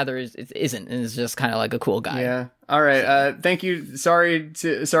what I gather, isn't, and is just kind of like a cool guy. Yeah. All right. Thank you. Sorry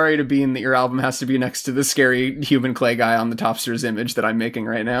to Bean that your album has to be next to the scary human clay guy on the Topsters image that I'm making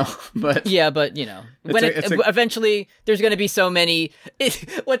right now. But yeah, but you know, eventually there's going to be so many.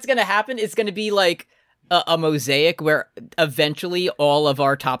 What's going to happen is going to be like a mosaic where eventually all of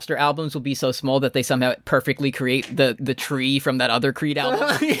our Topster albums will be so small that they somehow perfectly create the tree from that other Creed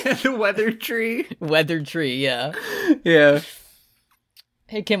album. Yeah, the weathered tree. Weathered tree, yeah. Yeah.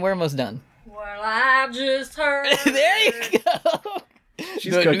 Hey, Kim, we're almost done. Well, I just heard. There you go.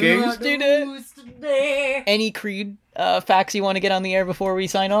 She's cooking. News today. Any Creed facts you want to get on the air before we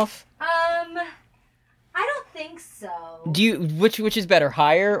sign off? I don't think so. Do you which is better,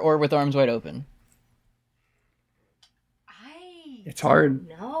 Higher or With Arms Wide Open? It's hard.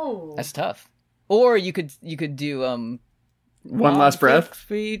 No. That's tough. Or you could do One Last Breath.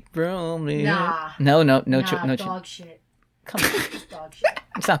 Feet from the Nah. No. Dog shit. Come on. Dog shit.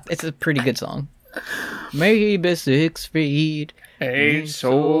 It's a pretty good song. Maybe 6 feet ain't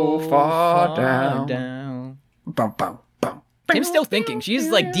so far down. Bum, bum, bum. Kim's still thinking. She's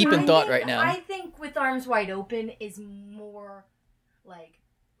like deep in thought right now. I think With Arms Wide Open is more like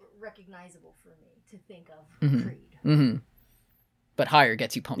recognizable for me to think of Creed. Mm-hmm. But Higher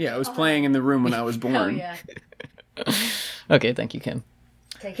gets you pumped. Yeah, it was playing in the room when I was born. Hell yeah. Okay, thank you, Kim.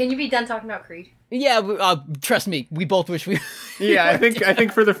 Okay, can you be done talking about Creed? Yeah, trust me, we both wish we... Yeah, I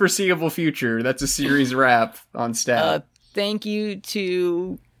think for the foreseeable future, that's a series wrap on staff. Thank you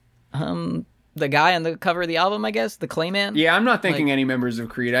to the guy on the cover of the album, I guess, the Clayman. Yeah, I'm not thanking any members of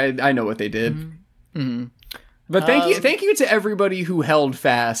Creed. I know what they did. Mm-hmm. But thank you to everybody who held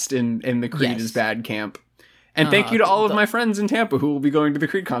fast in the Creed is bad camp. And thank you to all of my friends in Tampa who will be going to the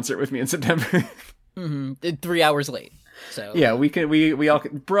Creed concert with me in September. 3 hours late. So yeah, we all,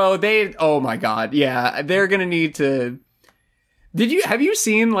 bro, oh my God. Yeah, they're going to need to, have you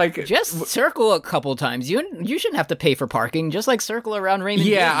seen like, just circle a couple times. You shouldn't have to pay for parking. Just like circle around Raymond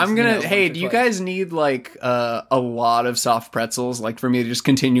James. Yeah, I'm going to, hey, do you guys need like a lot of soft pretzels? Like for me to just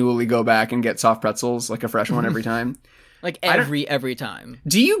continually go back and get soft pretzels, like a fresh one every time? Like every time.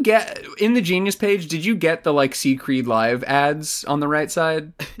 Do you get in the Genius page? Did you get the like See Creed Live ads on the right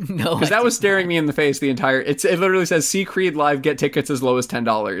side? No, because that was staring me in the face the entire. It literally says See Creed Live, get tickets as low as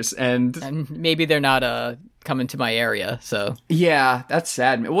 $10, and maybe they're not coming to my area. So yeah, that's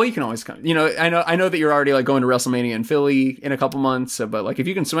sad. Well, you can always come. You know, I know that you're already like going to WrestleMania in Philly in a couple months. But like if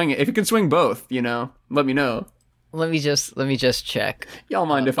you can swing it, if you can swing both, you know, let me know. Let me just check. Y'all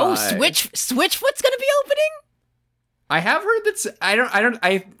mind if Switchfoot's gonna be opening? I have heard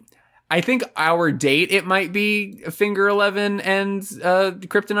that. I think our date it might be Finger 11 and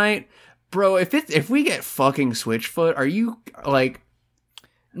Kryptonite, bro. If we get fucking Switchfoot, are you like?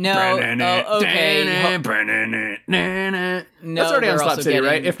 No. Okay. That's already on Slap City,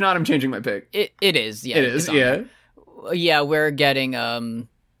 right? If not, I'm changing my pick. It is. Yeah. It is. Yeah. Yeah, we're getting in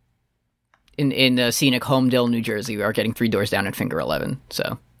scenic Homedale, New Jersey. We are getting 3 Doors Down at Finger 11.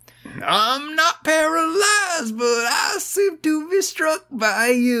 So. I'm not paralyzed, but I seem to be struck by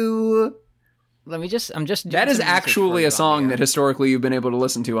you. I'm just. That is actually a song that historically you've been able to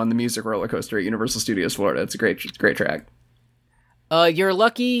listen to on the Music Roller Coaster at Universal Studios Florida. It's a great track. You're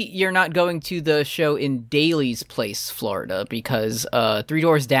lucky you're not going to the show in Daly's Place, Florida, because 3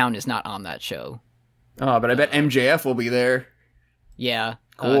 Doors Down is not on that show. Oh, but I bet MJF will be there. Yeah.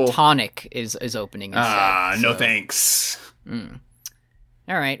 Cool. Tonic is opening instead. No thanks.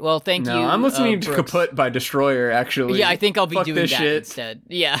 All right. Well, thank you. No, I'm listening to Brooks. Kaput by Destroyer, actually. Yeah, I think I'll be Fuck doing this that shit. instead.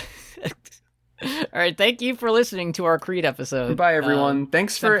 Yeah. All right. Thank you for listening to our Creed episode. Bye, everyone.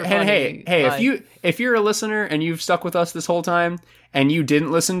 Thanks for. Semper And hey, Fi. if you're a listener and you've stuck with us this whole time and you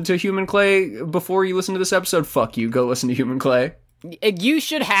didn't listen to Human Clay before you listened to this episode, fuck you. Go listen to Human Clay. You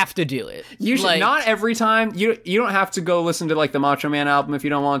should have to do it. You should Like, not every time. You don't have to go listen to like the Macho Man album if you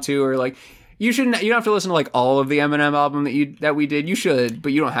don't want to, or like you shouldn't. You don't have to listen to like all of the Eminem album that we did. You should,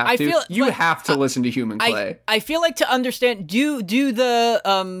 but you don't have I to. feel You like- have to listen to Human Clay. I feel like to understand, do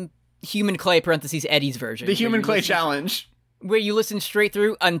the Human Clay parentheses Eddie's version. The where Human you Clay listen- challenge. where you listen straight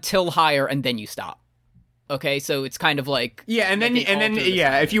through until higher and then you stop. Okay, so it's kind of like Yeah, and then like an alter the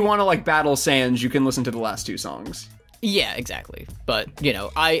yeah, if you want to like battle Sans, you can listen to the last two songs. yeah, exactly. But you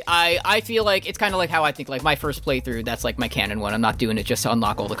know, I feel like it's kind of like how I think like my first playthrough. That's like my canon one. I'm not doing it just to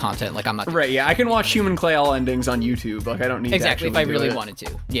unlock all the content. Like I'm not Right, yeah, I can watch Human Clay all endings on YouTube. Like I don't need exactly to if I actually do really it. wanted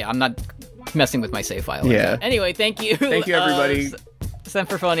to. Yeah, I'm not messing with my save file. Yeah. Anyway, thank you. Thank you, everybody. Sent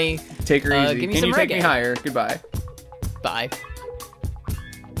for funny. Take her easy. give me Can some you take reggae. me higher? Goodbye. Bye.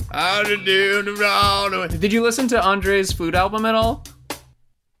 Did you listen to Andre's flute album at all?